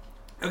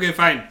 Okay,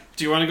 fine.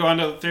 Do you want to go on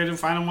to the third and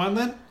final one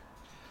then?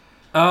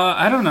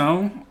 I don't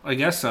know. I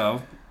guess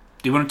so.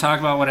 Do you want to talk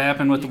about what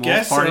happened with the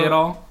wolf party at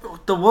all?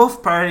 The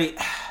wolf party.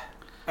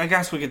 I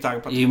guess we could talk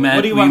about. You the met.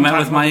 What do you we want met to talk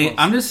with about my. the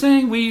I'm just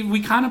saying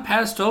we kind of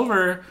passed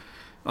over.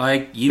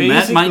 Like you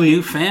met my Basically-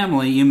 new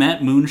family. You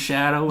met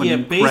Moonshadow and Yeah,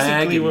 Crag.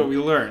 basically and- what we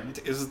learned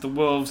is that the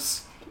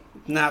wolves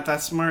not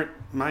that smart,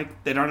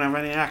 Mike. They don't have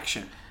any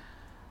action.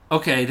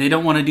 Okay, they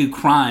don't want to do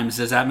crimes.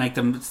 Does that make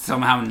them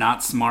somehow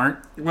not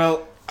smart?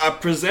 Well, I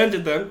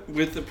presented them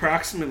with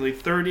approximately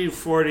 30 to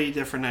 40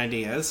 different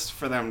ideas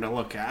for them to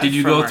look at. Did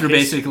you from go our through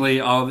history. basically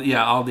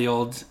all the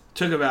old?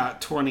 Took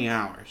about 20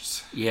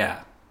 hours.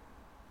 Yeah.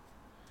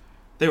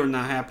 They were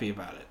not happy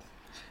about it.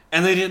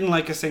 And they didn't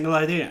like a single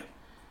idea.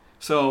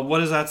 So what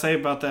does that say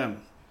about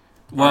them?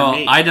 Or Well,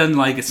 me? I didn't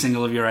like a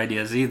single of your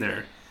ideas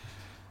either.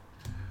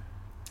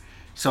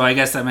 So I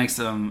guess that makes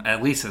them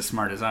at least as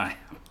smart as I.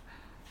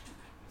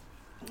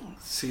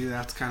 See,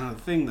 that's kind of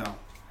the thing, though.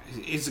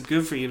 It's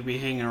good for you to be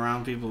hanging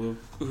around people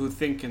who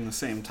think in the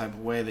same type of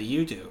way that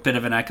you do. Bit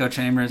of an echo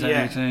chamber, is that what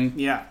you're saying?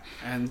 Yeah,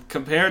 and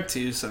compared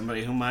to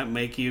somebody who might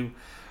make you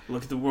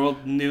look at the world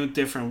in new,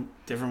 different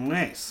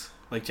ways.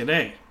 Like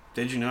today,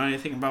 did you know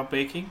anything about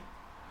baking?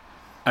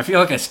 I feel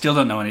like I still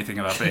don't know anything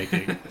about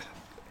baking.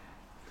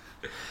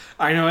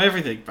 I know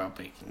everything about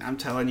baking. I'm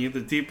telling you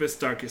the deepest,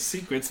 darkest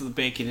secrets of the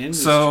baking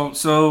industry.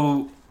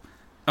 so,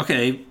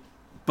 okay,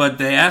 but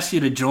they asked you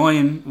to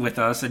join with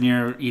us, and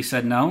you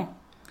said no.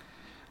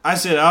 I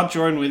said I'll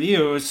join with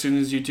you as soon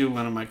as you do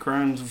one of my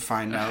crimes and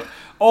find out.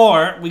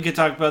 Or we could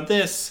talk about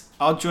this.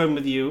 I'll join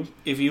with you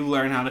if you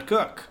learn how to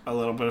cook a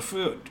little bit of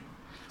food.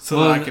 So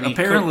that I Well, can eat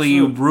apparently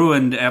cooked you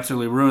food.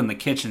 absolutely ruined the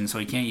kitchen, so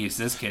we can't use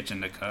this kitchen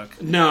to cook.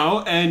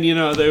 No, and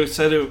they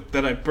said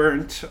that I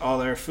burnt all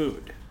their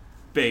food,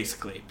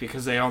 basically,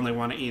 because they only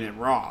want to eat it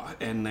raw.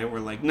 And they were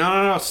like,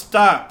 no,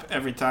 stop,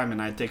 every time,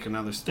 and I'd take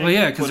another steak. Well,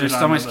 yeah, because put their it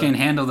stomachs onto can't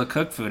handle the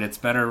cooked food. It's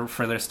better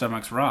for their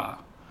stomachs raw.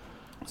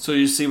 So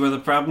you see where the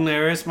problem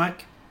there is,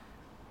 Mike?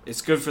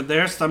 It's good for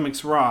their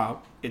stomachs raw.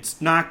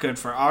 It's not good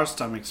for our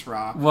stomachs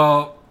raw.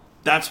 Well,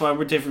 That's why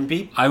we're different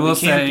people. I will we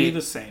can't say- be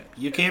the same.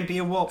 You can't be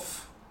a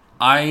wolf.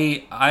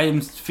 I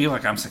feel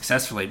like I'm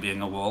successfully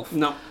being a wolf.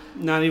 No,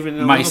 not even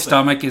a My little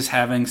stomach is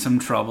having some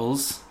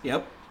troubles. bit.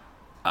 Yep.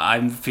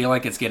 I feel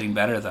like it's getting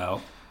better,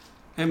 though.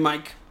 And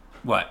Mike,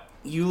 What?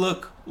 you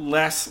look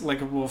less like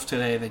a wolf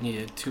today than you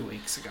did 2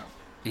 weeks ago.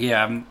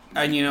 Yeah,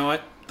 And you know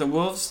what? The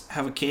wolves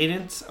have a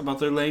cadence about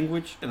their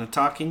language and a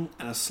talking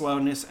and a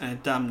slowness and a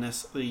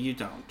dumbness that you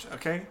don't,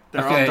 okay?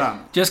 They're all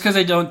dumb. Just because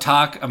they don't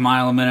talk a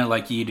mile a minute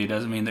like you do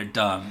doesn't mean they're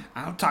dumb.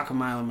 I don't talk a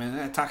mile a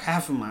minute. I talk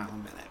half a mile a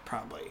minute,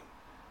 probably.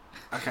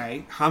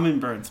 Okay?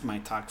 Hummingbirds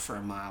might talk for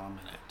a mile a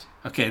minute.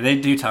 Okay, they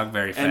do talk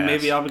very fast. And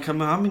maybe I'll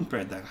become a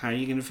hummingbird then. How are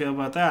you going to feel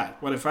about that?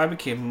 What if I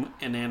became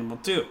an animal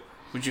too?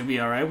 Would you be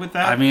all right with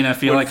that? I mean, I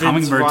feel Would like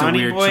Vince hummingbird's a Vaughn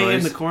weird boy choice.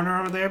 in the corner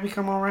over there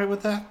become all right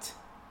with that?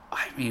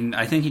 I mean,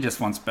 I think he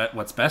just wants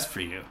what's best for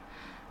you.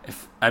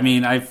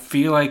 I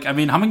feel like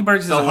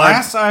hummingbirds is The a hard.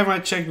 last time I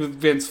checked with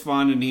Vince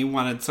Vaughn and he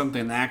wanted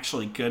something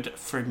actually good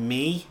for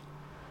me,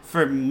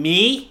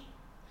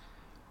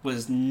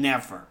 was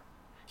never.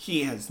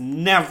 He has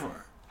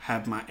never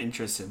had my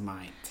interest in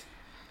mind.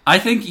 I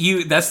think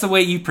that's the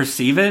way you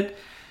perceive it.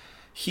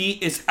 He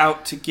is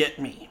out to get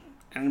me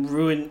and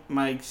ruin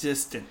my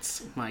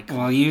existence, Michael.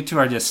 Well, you two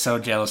are just so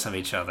jealous of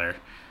each other.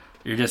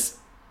 You're just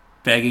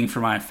begging for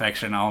my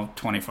affection all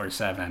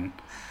 24/7.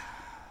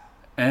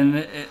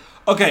 And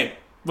Okay,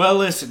 well,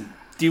 listen.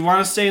 Do you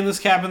want to stay in this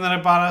cabin that I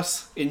bought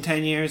us? In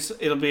 10 years,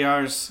 it'll be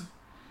ours.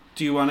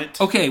 Do you want it?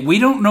 okay, we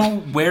don't know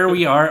where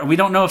we are. We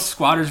don't know if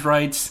squatters'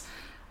 rights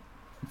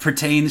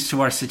pertains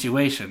to our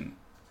situation.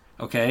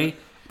 Okay?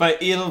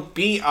 But it'll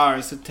be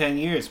ours in 10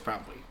 years,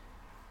 probably.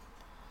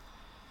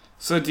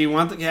 So, do you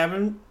want the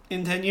cabin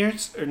in 10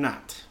 years or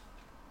not?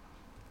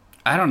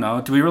 I don't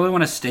know. Do we really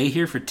want to stay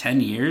here for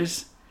 10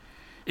 years?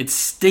 It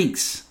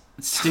stinks.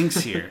 It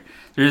stinks here.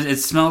 It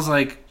smells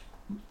like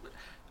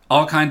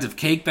all kinds of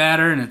cake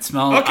batter, and it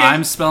smells. Okay.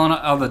 I'm smelling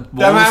all the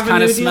Then I wolves have a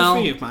kind new of deal smell.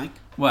 for you, Mike.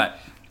 What?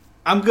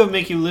 I'm going to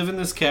make you live in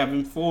this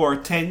cabin for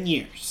 10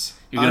 years.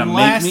 You're gonna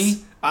make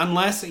me?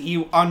 Unless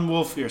you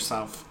unwolf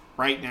yourself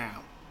right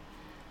now.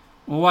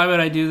 Well, why would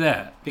I do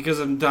that? Because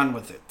I'm done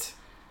with it.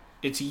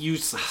 It's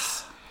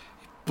useless.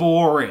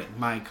 Boring,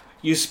 Mike.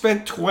 You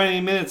spent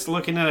 20 minutes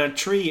looking at a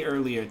tree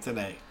earlier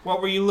today.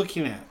 What were you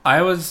looking at?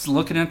 I was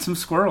looking at some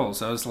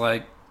squirrels. I was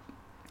like,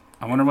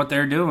 I wonder what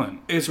they're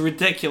doing. It's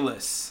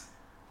ridiculous.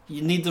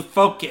 You need to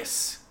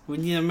focus. We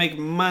need to make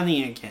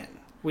money again.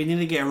 We need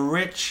to get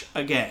rich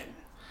again.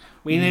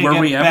 We need to Were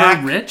get we back,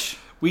 ever rich?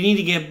 We need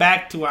to get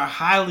back to our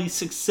highly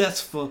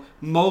successful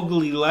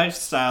Mowgli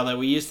lifestyle that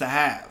we used to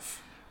have.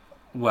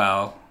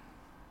 Well,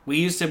 We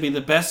used to be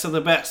the best of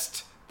the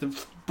best, the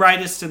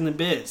brightest in the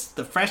biz,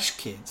 the fresh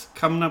kids,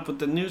 coming up with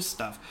the new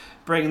stuff,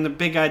 bringing the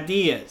big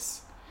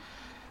ideas.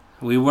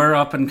 we were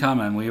up and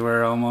coming. We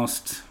were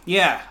almost.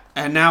 Yeah,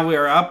 and now we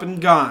are up and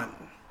gone.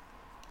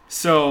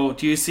 So,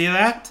 do you see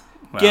that?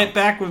 Well, Get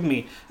back with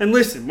me. And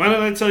listen, why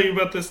don't I tell you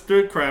about this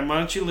third crime? Why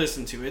don't you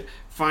listen to it?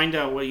 Find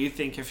out what you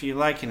think, if you're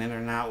liking it or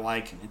not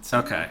liking it so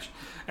Okay. much.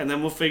 And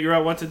then we'll figure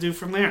out what to do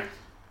from there.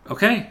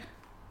 Okay.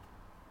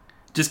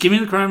 Just give me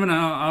the crime and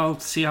I'll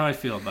see how I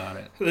feel about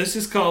it. This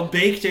is called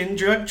baked-in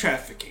drug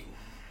trafficking.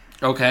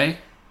 Okay.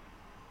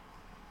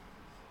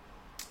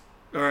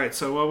 Alright,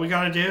 so what we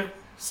gotta do?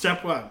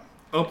 Step 1.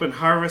 Open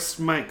Harvest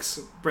Mike's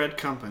Bread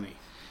Company.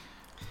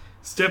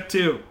 Step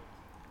 2.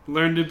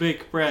 Learn to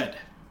bake bread.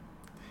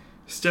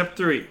 Step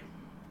 3.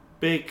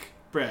 Bake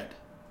bread.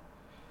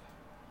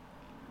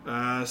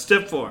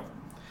 Step 4.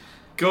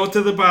 Go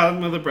to the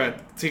bottom of the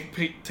bread.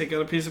 Take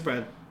out a piece of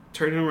bread.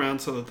 Turn it around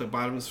so that the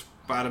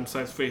bottom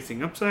side's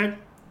facing upside.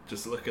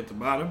 Just look at the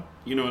bottom.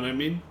 You know what I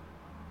mean?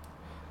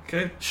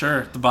 Okay?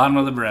 Sure. The bottom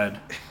of the bread.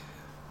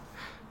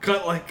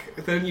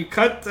 Then you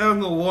cut down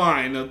the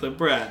line of the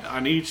bread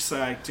on each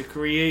side to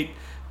create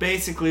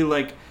basically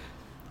like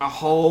a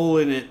hole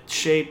in it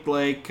shaped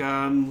like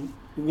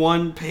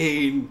one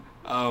pane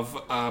of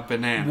a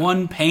banana.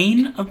 One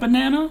pane of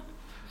banana?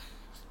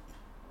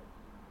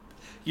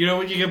 You know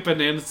when you get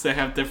bananas that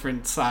have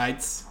different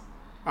sides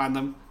on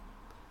them?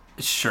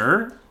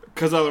 Sure.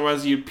 Because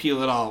otherwise you'd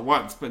peel it all at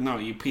once. But no,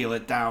 you peel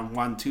it down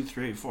 1, 2,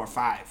 3, 4,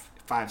 5.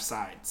 5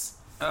 sides.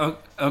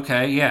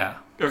 Okay, yeah.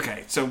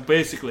 Okay, so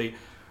basically,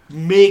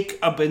 make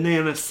a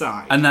banana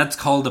side. And that's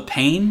called a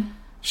pane?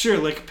 Sure,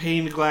 like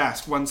paned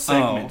glass, one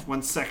segment, Oh.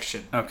 one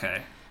section.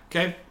 Okay.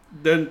 Okay,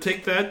 then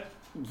take that,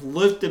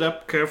 lift it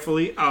up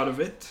carefully out of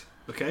it.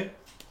 Okay,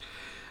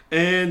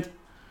 and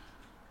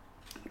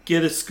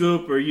get a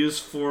scoop or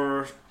use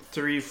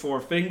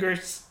 3-4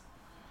 fingers.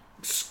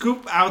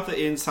 Scoop out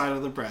the inside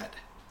of the bread.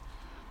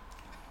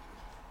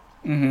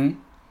 Mm-hmm.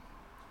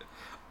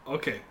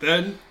 Okay,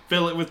 then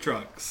fill it with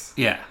drugs.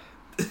 Yeah.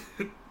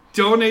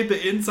 Donate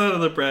the inside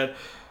of the bread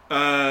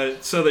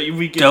so that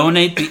we get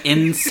Donate the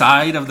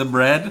inside of the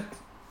bread?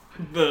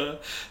 the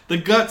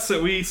guts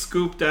that we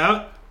scooped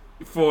out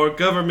for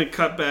government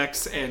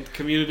cutbacks and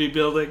community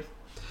building.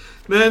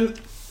 Then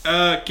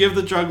give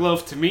the drug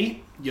loaf to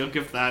me. You'll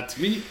give that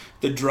to me.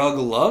 The drug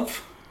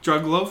love?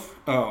 Drug loaf.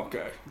 Oh,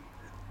 okay.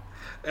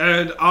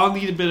 And I'll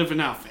need a bit of an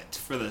outfit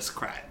for this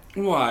crime.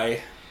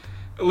 Why?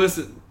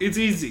 Listen, it's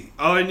easy.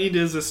 All I need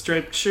is a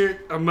striped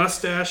shirt, a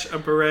mustache, a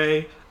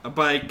beret, a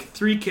bike,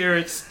 3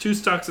 carrots, 2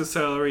 stalks of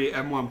celery,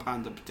 and 1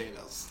 pound of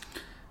potatoes.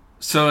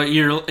 So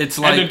it's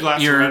like and a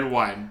glass of red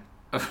wine.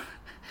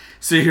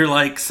 So you're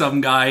like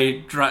some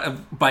guy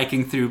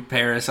biking through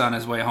Paris on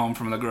his way home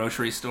from the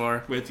grocery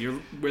store With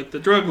the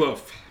drug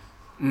loaf.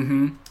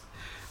 Mm-hmm.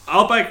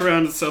 I'll bike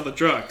around and sell the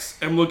drugs,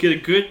 and we'll get a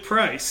good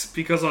price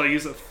because I'll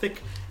use a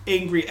thick,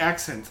 angry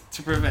accent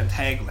to prevent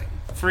haggling.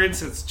 For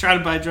instance, try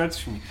to buy drugs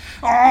from me.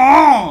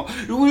 Oh,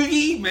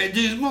 oui, mais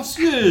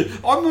monsieur,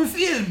 on me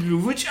file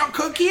which are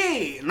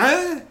cocaine,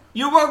 huh?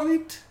 You want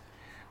it?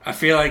 I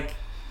feel like,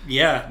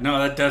 yeah, no,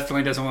 that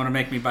definitely doesn't want to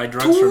make me buy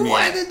drugs from you.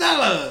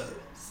 $20.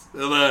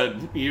 And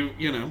then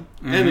you know,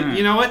 and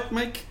you know what,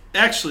 Mike?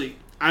 Actually,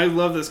 I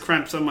love this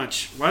crime so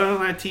much. Why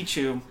don't I teach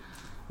you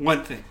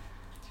one thing?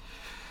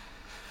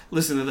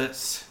 Listen to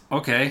this.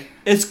 Okay.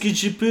 Est-ce que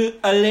je peux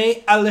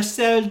aller à la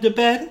salle de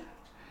bain?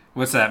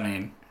 What's that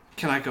mean?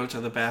 Can I go to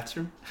the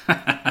bathroom?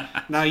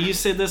 Now you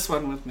say this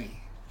one with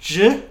me.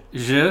 Je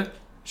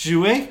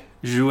jouais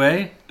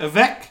jouais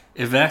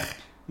avec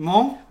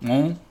mon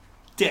mon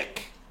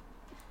dick.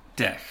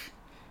 dick.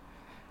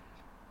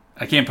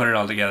 I can't put it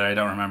all together. I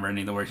don't remember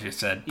any of the words you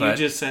said. But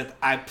You just said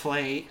I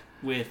play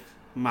with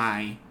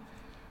my.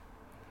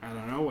 I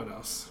don't know what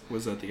else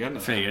was at the end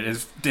of figured.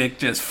 Is dick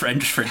just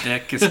French for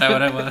dick? Is that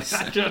what it was?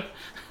 that.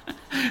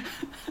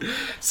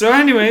 So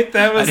anyway,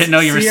 that was. I didn't know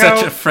you were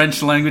such a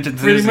French language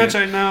enthusiast. Pretty much,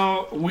 I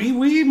know.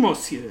 Oui,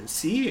 monsieur.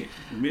 Si,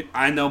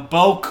 I know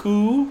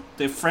beaucoup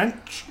de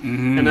French,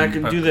 and I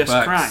can do this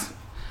crime.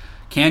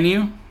 Can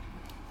you?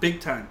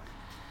 Big time.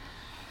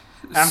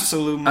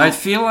 Absolute. I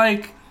feel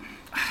like.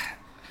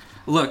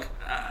 Look,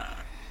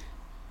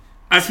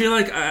 I feel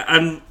like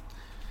I'm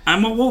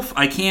a wolf.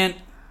 I can't.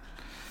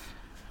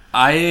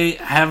 I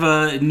have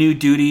a new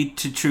duty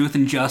to truth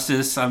and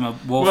justice. I'm a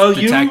wolf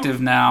detective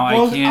now.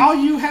 Well, I can't. all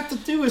you have to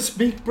do is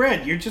make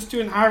bread. You're just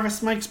doing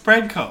Harvest Mike's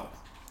Bread Co.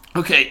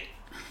 Okay,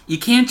 you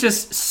can't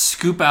just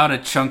scoop out a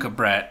chunk of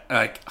bread,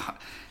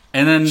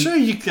 and then. Sure,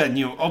 you can.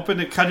 You open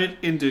it, cut it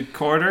into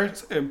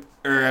quarters,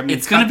 or I mean,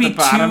 It's gonna cut be the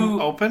bottom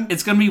too open.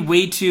 It's gonna be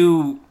way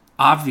too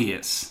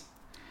obvious.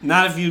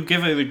 Not if you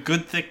give it a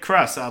good thick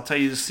crust. I'll tell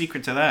you the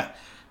secret to that.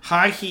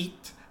 High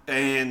heat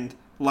and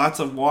lots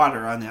of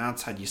water on the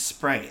outside. You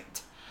spray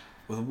it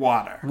with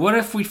water. What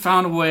if we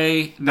found a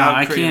way? No, That'll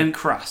I create a can't.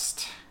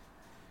 crust.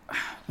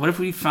 What if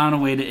we found a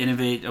way to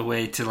innovate a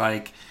way to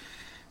like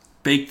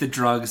bake the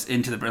drugs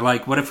into the bread?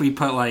 Like, what if we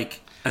put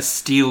like a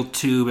steel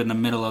tube in the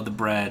middle of the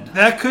bread?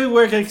 That could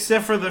work,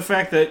 except for the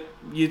fact that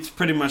it's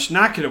pretty much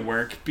not going to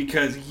work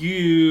because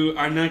you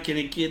are not going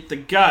to get the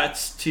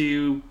guts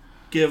to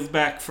give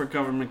back for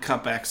government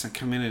cutbacks and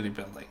community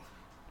building.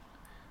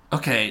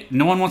 Okay,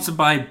 no one wants to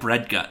buy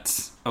bread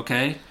guts.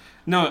 Okay.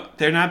 No,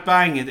 they're not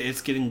buying it.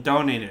 It's getting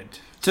donated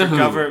To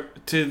who?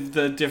 To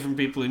the different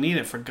people who need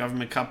it for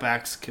government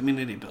cutbacks,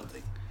 community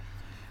building.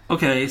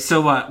 Okay, so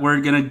what?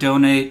 We're going to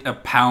donate a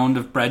pound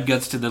of bread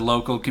guts to the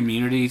local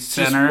community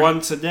center? Just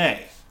once a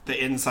day,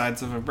 the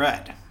insides of a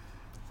bread.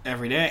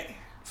 Every day.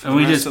 For And the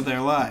we rest just- of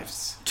their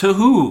lives. To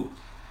who?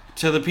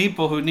 To the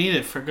people who need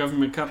it for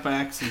government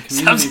cutbacks and Stop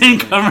community saying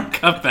building. government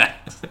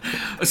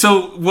cutbacks.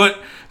 So what?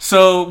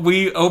 So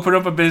we open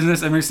up a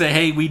business and we say,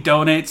 "Hey, we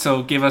donate,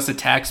 so give us a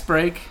tax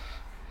break."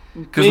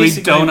 Because we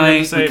Basically, we're gonna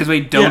donate. say- Because we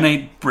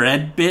donate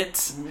bread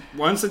bits.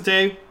 Once a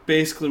day,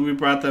 basically, we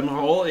brought them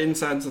whole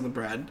insides of the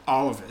bread.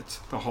 All of it.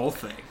 The whole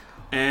thing.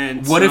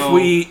 And What if so,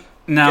 we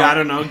now? I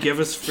don't know, give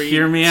us free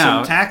Hear me some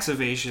out. tax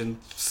evasion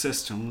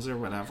systems or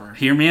whatever.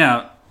 Hear me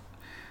out.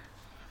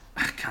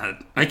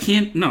 God, I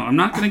can't. No, I'm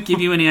not going to give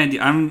you any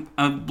idea. I'm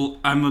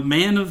a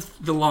man of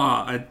the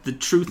law, the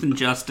truth and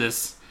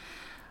justice.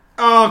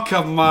 Oh,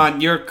 come on.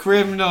 You're a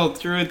criminal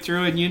through and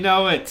through, and you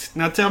know it.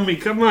 Now tell me,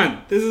 come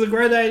on. This is a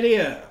great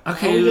idea. Hold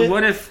Okay, it,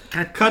 what if?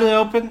 cut it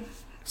open,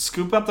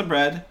 scoop up the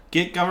bread,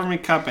 get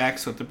government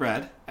cutbacks with the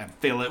bread, and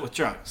fill it with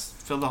drugs.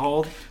 Fill the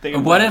whole thing.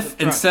 of What bread if with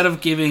drugs. instead of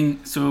giving,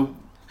 so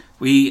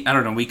we, I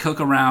don't know, we cook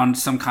around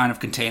some kind of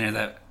container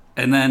that,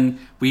 and then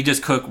we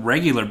just cook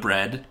regular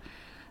bread,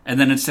 and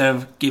then instead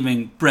of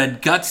giving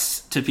bread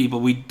guts to people,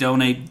 we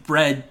donate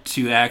bread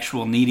to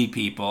actual needy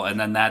people, and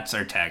then that's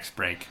our tax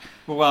break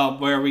Well,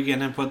 where are we going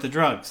to put the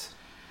drugs?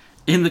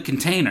 in the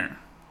container.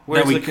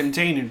 Where's that we- the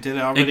container? Did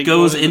it already It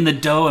goes go to in the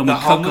dough, and the we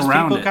cook homeless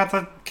around people it. got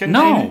the container?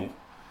 No,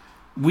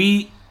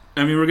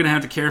 I mean, we're gonna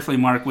have to carefully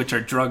mark which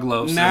are drug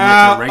loaves and which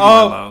Now, are regular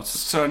loaves.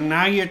 so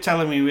now you're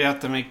telling me we have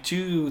to make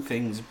 2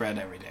 things bread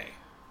every day.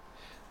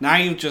 Now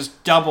you've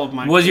just doubled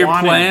my Was your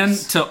plan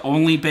quantities. to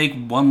only bake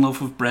one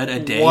loaf of bread a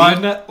day?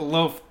 1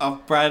 loaf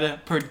of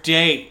bread per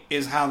day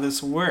is how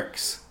this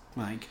works,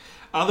 Mike.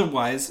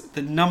 Otherwise,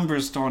 the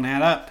numbers don't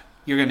add up.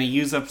 You're going to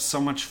use up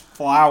so much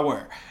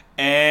flour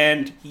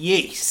and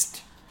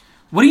yeast.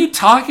 What are you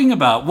talking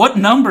about? What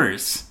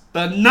numbers?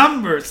 The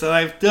numbers that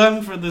I've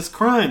done for this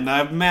crime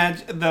that I've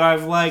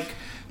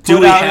Do put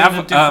we out have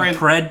into different.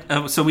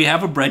 bread? So we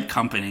have a bread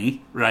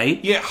company,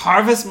 right? Yeah,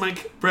 Harvest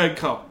Mike Bread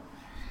Co.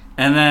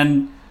 And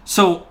then,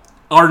 so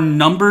our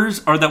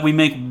numbers are that we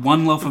make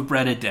one loaf of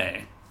bread a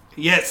day,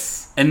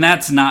 Yes. and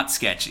that's not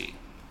sketchy.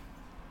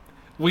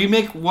 We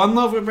make 1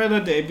 loaf of bread a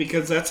day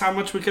because that's how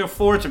much we can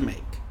afford to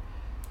make.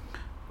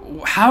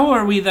 How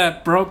are we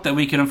that broke that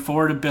we can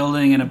afford a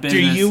building and a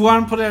business? Do you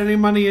want to put any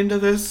money into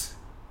this?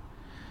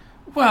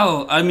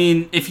 Well, I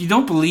mean, if you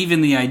don't believe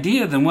in the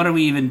idea, then what are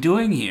we even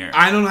doing here?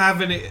 I don't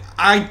have any.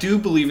 I do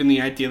believe in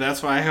the idea.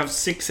 That's why I have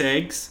 6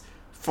 eggs,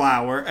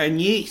 flour,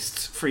 and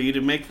yeast for you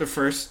to make the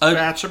first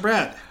batch of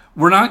bread.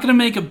 We're not going to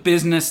make a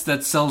business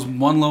that sells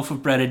one loaf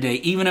of bread a day,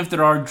 even if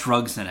there are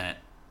drugs in it.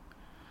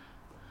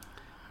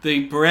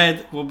 The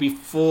bread will be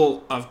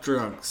full of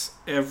drugs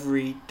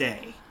every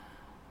day.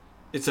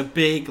 It's a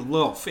big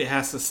loaf. It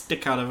has to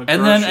stick out of a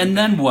And grocery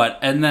then bin. what?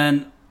 And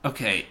then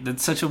okay,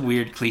 that's such a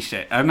weird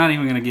cliche. I'm not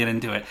even going to get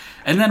into it.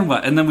 And then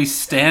what? And then we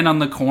stand on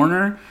the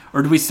corner,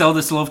 or do we sell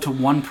this loaf to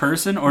one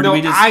person, or do No,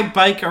 we just? I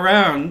bike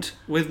around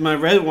with my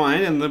red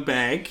wine in the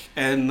bag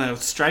and the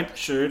striped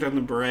shirt and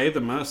the beret,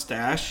 the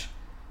mustache.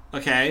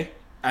 Okay?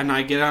 And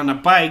I get on a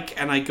bike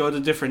and I go to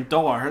different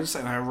doors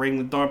and I ring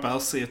the doorbell,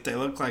 see if they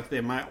look like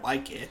they might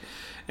like it.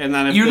 And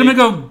then if You're they, gonna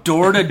go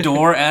door to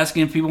door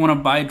asking if people want to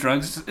buy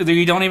drugs.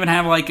 You don't even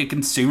have like a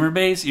consumer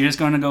base. You're just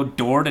going to go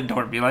door to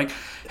door, and be like,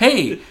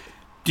 "Hey,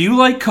 do you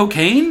like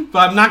cocaine?"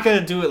 But I'm not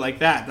gonna do it like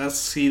that.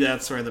 That's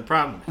where the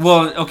problem is.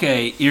 Well,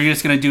 okay, you're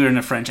just gonna do it in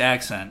a French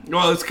accent.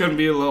 Well, it's gonna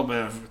be a little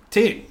bit of a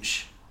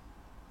tinge.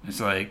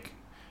 It's like,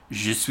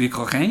 "Je suis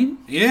cocaine."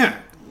 Yeah.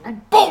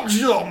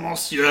 Bonjour,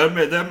 monsieur,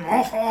 madame.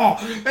 Oh,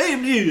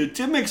 hey,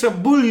 to make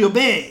some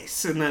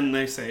bouillabaisse. And then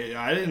they say,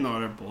 I didn't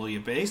order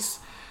bouillabaisse.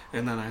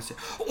 And then I say,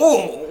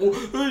 oh,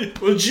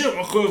 je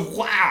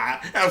revois.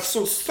 I'm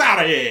so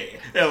sorry.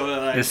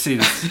 This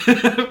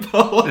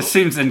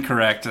seems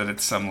incorrect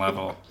at some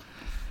level.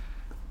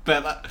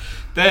 But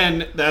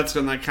then that's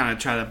when I kind of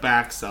try to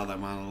backsell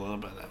them on a little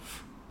bit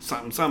of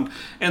something.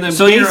 And then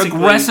So you're basically-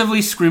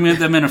 aggressively screaming at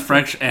them in a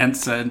French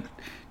accent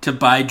to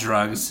buy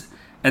drugs,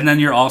 and then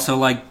you're also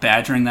like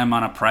badgering them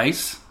on a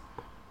price?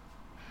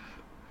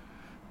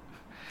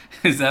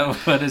 Is that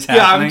what is happening?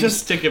 Yeah, I'm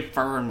just sticking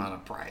firm on a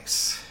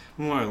price,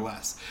 more or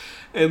less.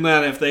 And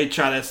then if they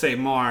try to say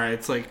more,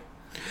 it's like,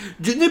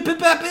 je ne peux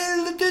pas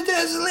parler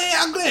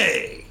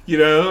anglais, you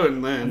know.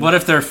 And then What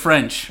if they're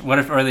French?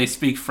 Or they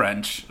speak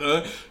French?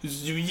 got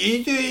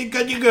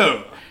you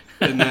go,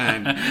 and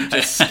then you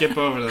just skip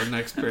over to the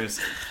next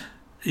person.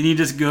 And you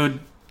just go,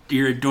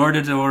 you're a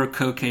door-to-door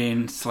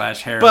cocaine /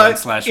 heroin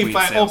But / weed if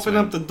I salesman. open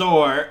up the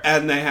door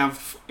and they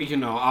have,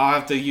 I'll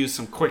have to use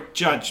some quick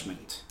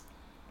judgment.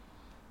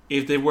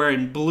 If they're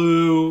wearing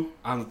blue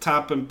on the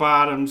top and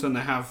bottoms and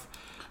they have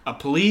a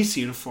police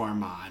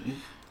uniform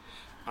on,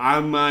 I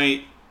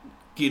might,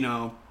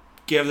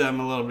 give them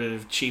a little bit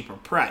of cheaper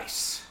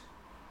price.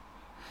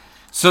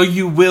 So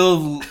you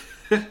will...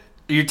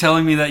 You're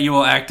telling me that you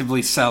will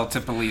actively sell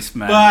to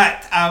policemen.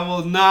 But I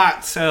will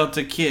not sell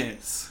to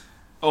kids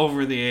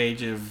over the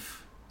age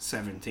of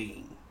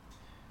 17.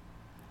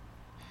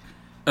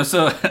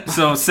 So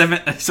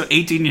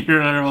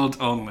 18-year-olds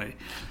only.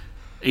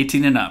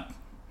 18 and up.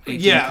 18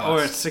 Yeah,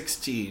 plus. or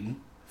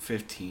 16,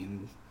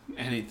 15,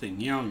 anything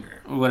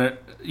younger.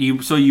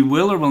 So you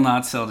will or will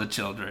not sell to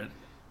children?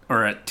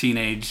 Or at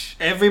teenage?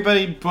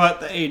 Everybody but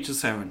the age of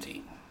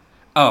 17.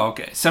 Oh,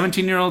 okay.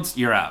 17-year-olds,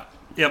 you're out.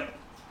 Yep.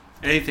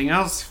 Anything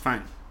else?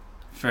 Fine.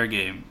 Fair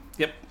game.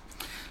 Yep.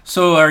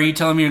 So are you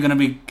telling me you're going to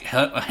be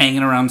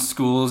hanging around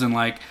schools in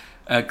like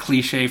a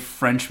cliche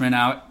Frenchman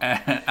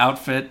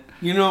outfit?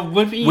 You know,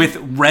 with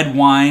red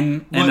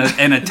wine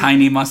and a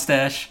tiny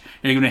mustache?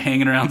 You're going to be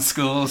hanging around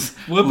schools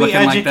would be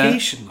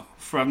educational like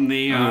from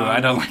the... I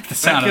don't like the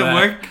sound of that.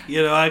 Work.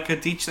 You know, I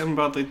could teach them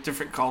about the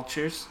different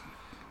cultures.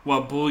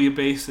 What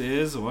bouillabaisse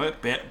is,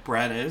 what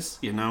bread is,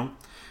 you know.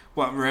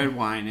 What red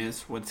wine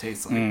is, what it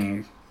tastes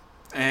like.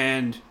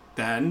 And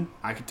then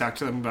I could talk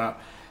to them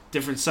about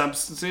different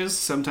substances,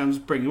 sometimes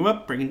bring you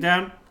up, bring you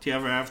down. Do you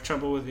ever have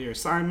trouble with your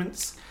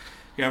assignments?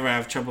 You ever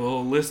have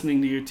trouble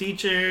listening to your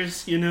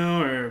teachers, you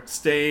know, or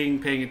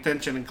paying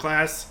attention in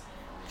class?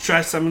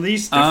 Try some of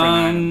these different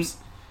items.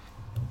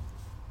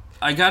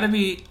 I gotta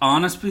be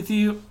honest with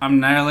you, I'm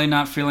nearly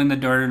not feeling the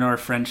door-to-door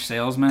French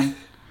salesman.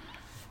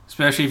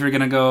 Especially if you're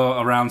gonna go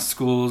around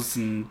schools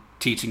and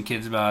teaching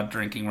kids about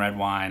drinking red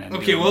wine. And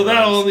okay, well,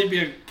 that'll only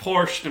be a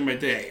portion of my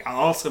day. I'll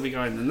also be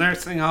going to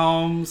nursing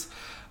homes.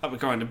 I'll be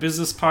going to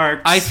business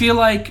parks. I feel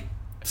like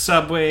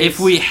Subways. If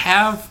we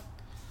have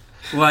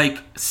like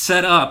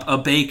set up a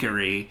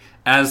bakery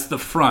as the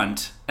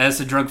front, as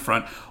the drug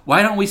front,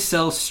 why don't we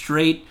sell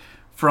straight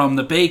from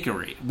the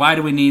bakery? Why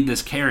do we need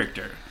this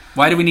character?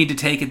 Why do we need to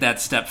take it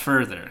that step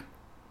further?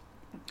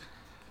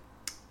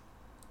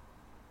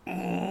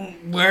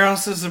 Where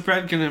else is the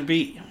bread going to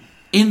be?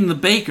 In the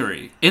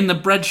bakery, in the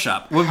bread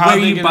shop, How where are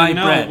they you buy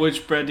know bread.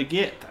 which bread to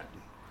get? Then?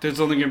 There's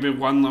only going to be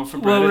one loaf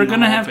of bread. Well, we're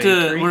gonna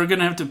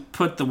have to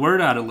put the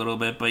word out a little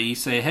bit, but you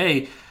say,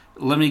 hey,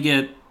 let me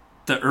get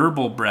the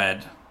herbal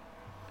bread,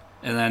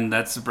 and then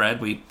that's the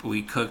bread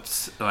we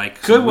cooked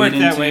like could work wheat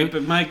that into. way.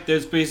 But Mike,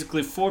 there's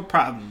basically 4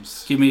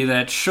 problems. Give me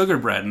that sugar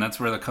bread, and that's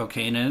where the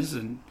cocaine is,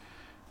 and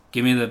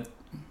give me the,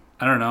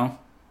 I don't know,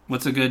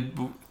 what's a good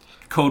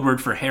code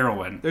word for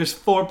heroin? There's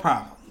 4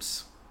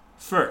 problems.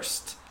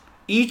 First,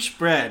 each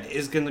bread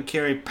is going to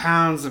carry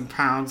pounds and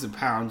pounds and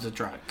pounds of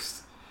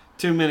drugs.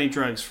 Too many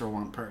drugs for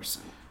one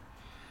person.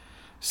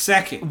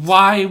 Second,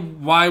 why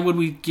would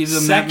we give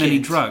them that many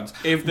drugs?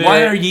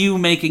 Why are you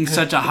making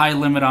such a high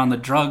limit on the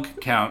drug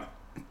count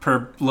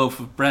per loaf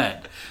of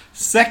bread?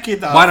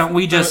 Second, why don't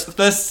we just...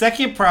 The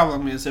second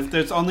problem is if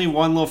there's only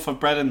one loaf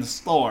of bread in the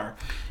store,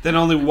 then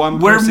only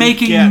one person We're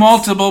making gets...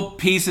 multiple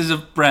pieces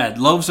of bread,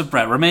 loaves of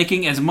bread. We're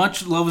making as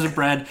much loaves of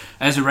bread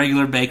as a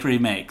regular bakery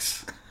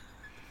makes.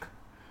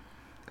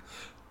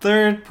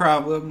 Third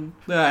problem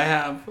that I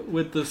have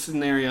with the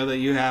scenario that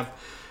you have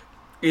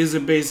is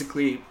that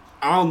basically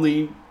I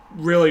only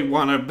really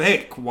want to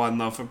bake one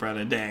loaf of bread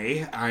a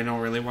day. I don't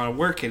really want to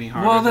work any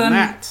harder than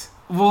that.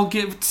 We'll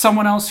give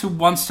someone else who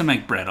wants to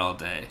make bread all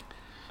day.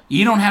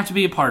 You don't have to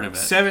be a part of it.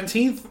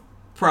 17th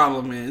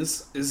problem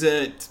is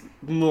that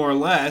more or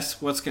less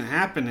what's going to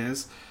happen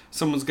is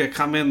someone's going to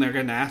come in, they're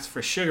going to ask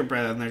for sugar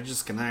bread, and they're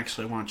just going to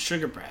actually want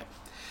sugar bread.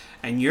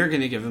 And you're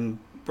going to give them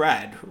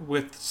bread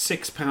with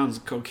 6 pounds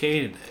of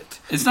cocaine in it.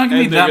 It's not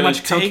going to be that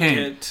much cocaine. Take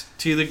it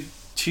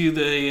to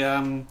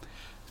the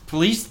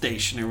police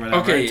station or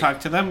whatever and talk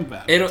to them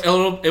about it.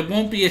 It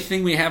won't be a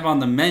thing we have on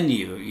the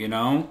menu, you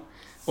know?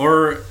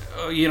 Or,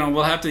 you know,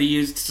 we'll have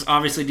to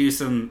obviously do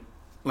some,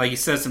 like you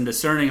said, some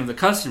discerning of the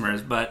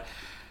customers, but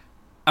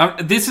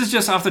this is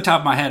just off the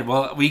top of my head.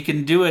 Well, we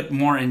can do it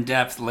more in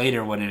depth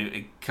later when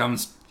it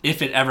comes,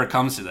 if it ever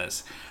comes to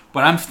this.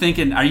 But I'm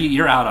thinking,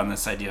 you're out on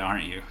this idea,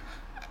 aren't you?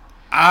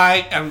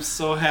 I am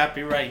so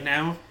happy right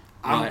now.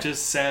 What? I'm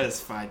just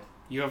satisfied.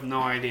 You have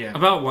no idea.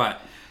 About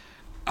what?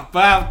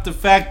 About the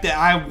fact that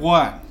I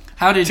won.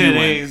 How did you win?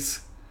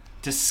 Today's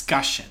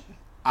discussion.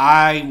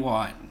 I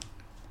won.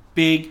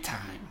 Big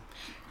time.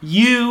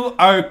 You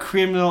are a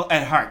criminal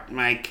at heart,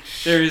 Mike.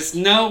 There is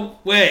no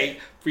way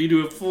for you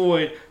to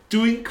avoid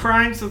doing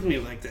crimes with me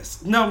like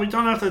this. No, we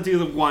don't have to do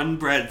the one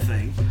bread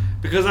thing,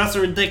 because that's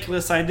a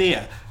ridiculous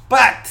idea.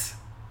 But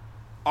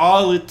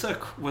all it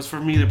took was for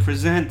me to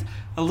present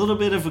a little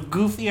bit of a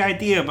goofy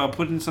idea about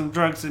putting some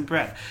drugs in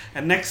bread.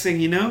 And next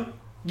thing you know,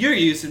 you're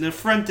using a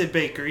fronted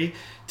bakery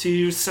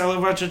to sell a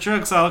bunch of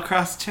drugs all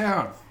across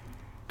town.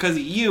 Because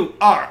you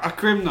are a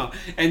criminal,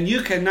 and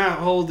you cannot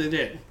hold it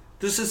in.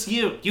 This is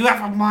you. You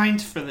have a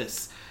mind for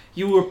this.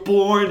 You were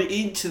born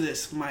into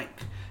this,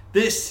 Mike.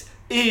 This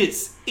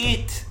is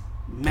it.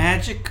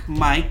 Magic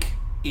Mike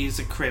is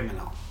a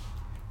criminal.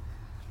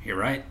 You're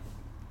right.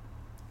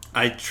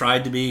 I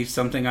tried to be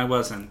something I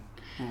wasn't.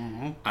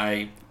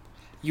 Mm-hmm.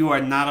 You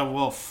are not a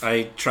wolf.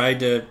 I tried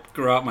to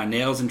grow out my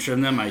nails and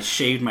trim them. I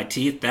shaved my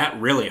teeth. That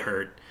really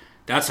hurt.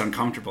 That's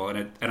uncomfortable.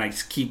 And I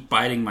keep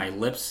biting my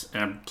lips,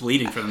 and I'm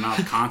bleeding from the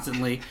mouth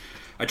constantly.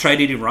 I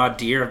tried eating raw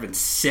deer. I've been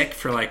sick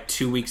for like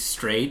 2 weeks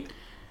straight.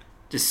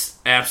 Just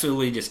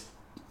absolutely just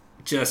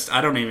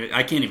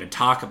I can't even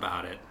talk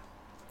about it.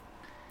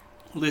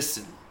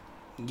 Listen,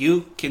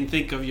 you can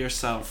think of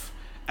yourself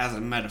as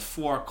a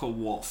metaphorical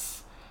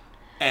wolf,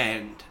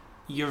 and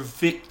your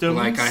victims...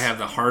 Like I have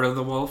the heart of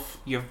the wolf?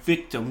 Your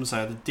victims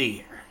are the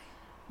deer.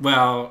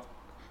 Well,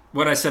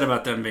 what I said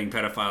about them being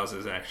pedophiles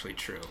is actually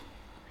true.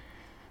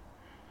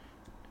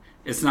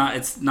 It's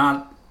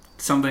not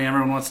something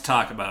everyone wants to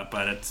talk about,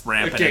 but it's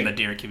rampant in the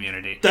deer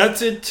community.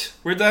 That's it.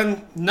 We're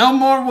done. No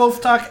more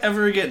wolf talk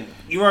ever again.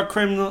 You are a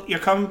criminal. You're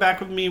coming back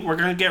with me. We're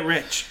going to get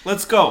rich.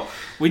 Let's go.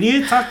 We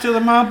need to talk to the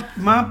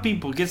mob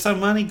people. Get some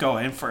money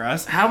going for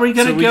us. How are we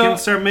going to go? So we can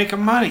start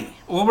making money.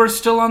 Well, we're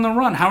still on the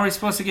run. How are we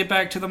supposed to get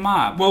back to the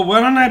mob? Well, why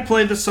don't I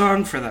play the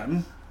song for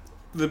them?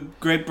 The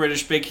Great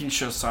British Baking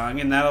Show song,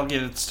 and that'll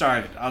get it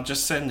started. I'll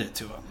just send it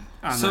to them.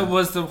 So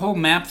was the whole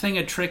map thing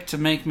a trick to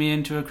make me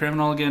into a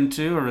criminal again,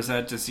 too? Or was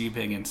that just you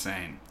being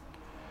insane?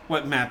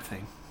 What map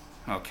thing?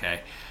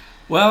 Okay.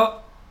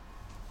 Well,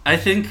 I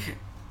think...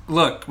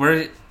 Look,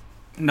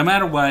 no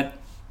matter what,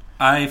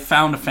 I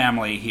found a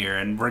family here,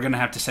 and we're going to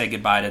have to say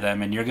goodbye to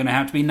them, and you're going to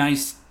have to be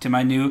nice to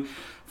my new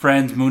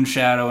friends,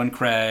 Moonshadow and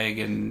Craig,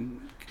 and...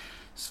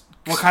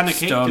 What kind of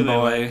cake do they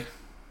Boy. like?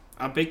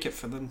 I'll bake it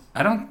for them.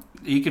 I don't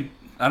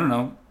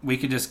know. We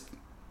could just...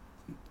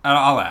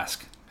 I'll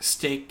ask.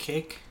 Steak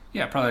cake?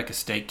 Yeah, probably like a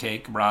steak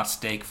cake, raw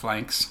steak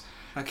flanks.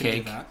 I can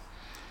do that.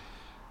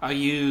 I'll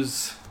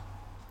use...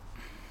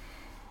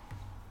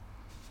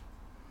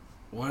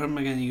 What am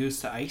I going to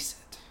use to ice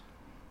it?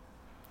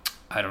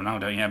 I don't know.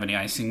 Don't you have any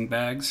icing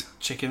bags?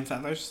 Chicken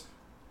feathers?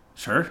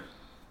 Sure.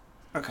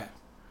 Okay.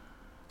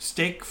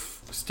 Steak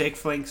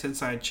flanks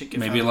inside, chicken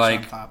maybe feathers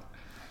like on top.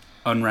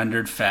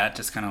 Unrendered fat,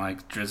 just kind of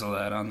like drizzle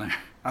that on there.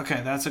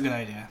 Okay, that's a good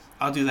idea.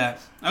 I'll do that.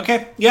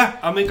 Okay, yeah,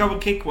 I'll make up a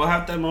cake. We'll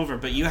have them over.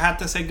 But you have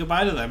to say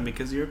goodbye to them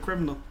because you're a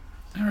criminal.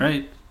 All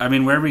right. I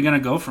mean, where are we going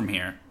to go from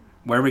here?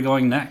 Where are we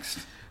going next?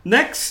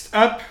 Next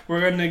up,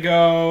 we're going to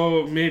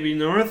go maybe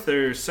north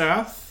or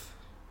south,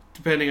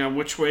 depending on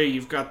which way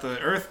you've got the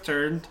earth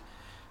turned.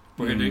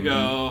 We're going to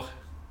go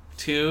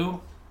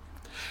to...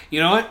 You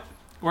know what?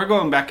 We're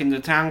going back into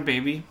town,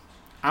 baby.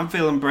 I'm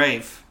feeling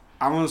brave.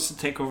 I want us to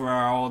take over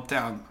our old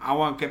town. I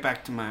want to get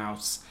back to my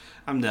house.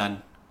 I'm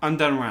done. I'm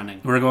done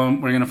running. We're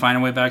going to find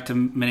a way back to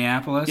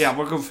Minneapolis? Yeah,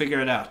 we're going to figure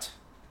it out.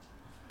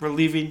 We're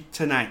leaving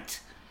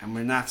tonight, and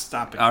we're not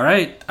stopping. All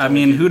right. I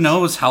mean, who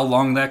knows how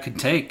long that could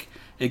take?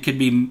 It could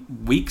be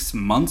weeks,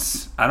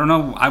 months. I don't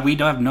know. We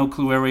don't have no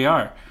clue where we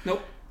are.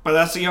 Nope. But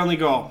that's the only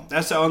goal.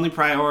 That's the only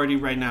priority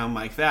right now,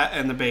 Mike. That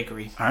and the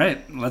bakery. All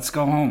right. Let's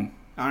go home.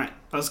 All right.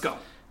 Let's go.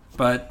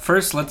 But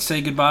first, let's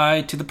say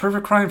goodbye to the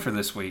perfect crime for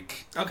this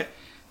week. Okay.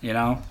 You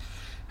know?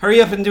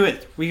 Hurry up and do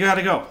it. We got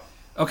to go.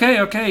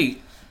 Okay.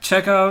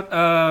 Check out,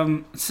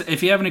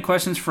 if you have any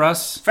questions for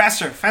us.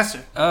 Faster.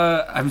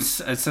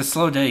 It's a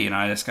slow day, you know.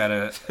 I just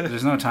gotta,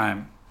 there's no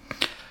time.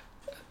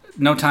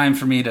 No time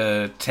for me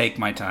to take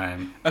my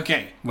time.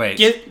 Okay. Wait.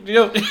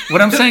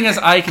 What I'm saying is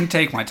I can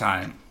take my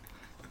time.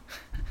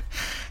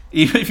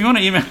 If you want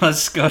to email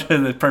us, go to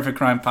the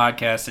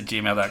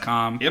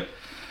perfectcrimepodcast@gmail.com. Yep.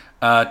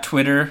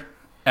 Twitter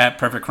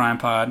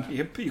 @perfectcrimepod.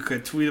 Yep. You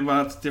could tweet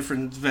about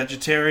different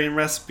vegetarian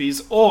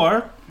recipes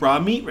or raw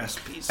meat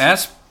recipes.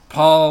 Ask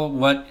Paul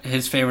what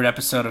his favorite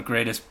episode of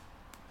Greatest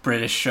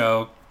British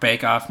Show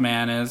Bake Off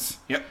Man is.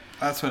 Yep.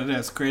 That's what it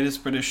is.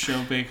 Greatest British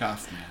Show Bake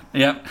Off Man.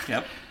 Yep.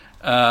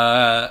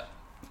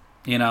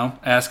 You know,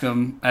 ask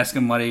him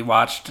what he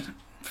watched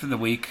for the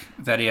week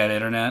that he had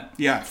internet.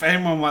 Yeah, if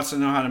anyone wants to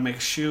know how to make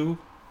shoe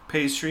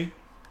pastry,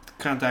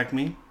 contact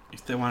me.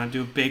 If they want to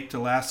do baked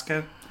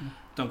Alaska,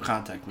 don't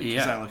contact me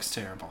because that looks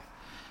terrible.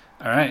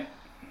 All right.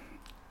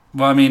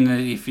 Well, I mean,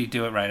 if you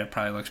do it right, it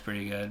probably looks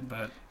pretty good,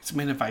 but... It's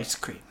made of ice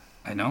cream.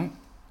 I know.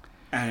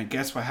 And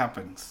guess what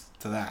happens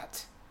to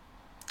that?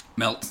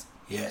 Melts.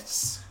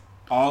 Yes.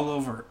 All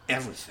over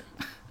everything.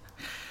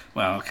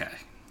 Well, okay.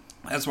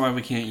 That's why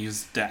we can't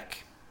use the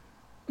deck.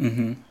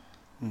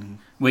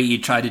 Wait, you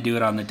tried to do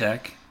it on the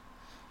deck?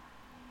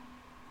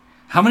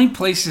 How many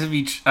places have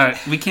you...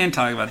 we can't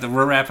talk about that.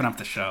 We're wrapping up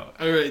the show.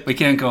 All right. We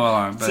can't go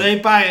along. But... Say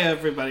bye,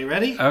 everybody.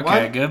 Ready?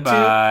 Okay, 1,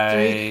 goodbye. 2,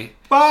 3.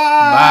 Bye.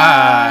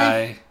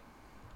 Bye.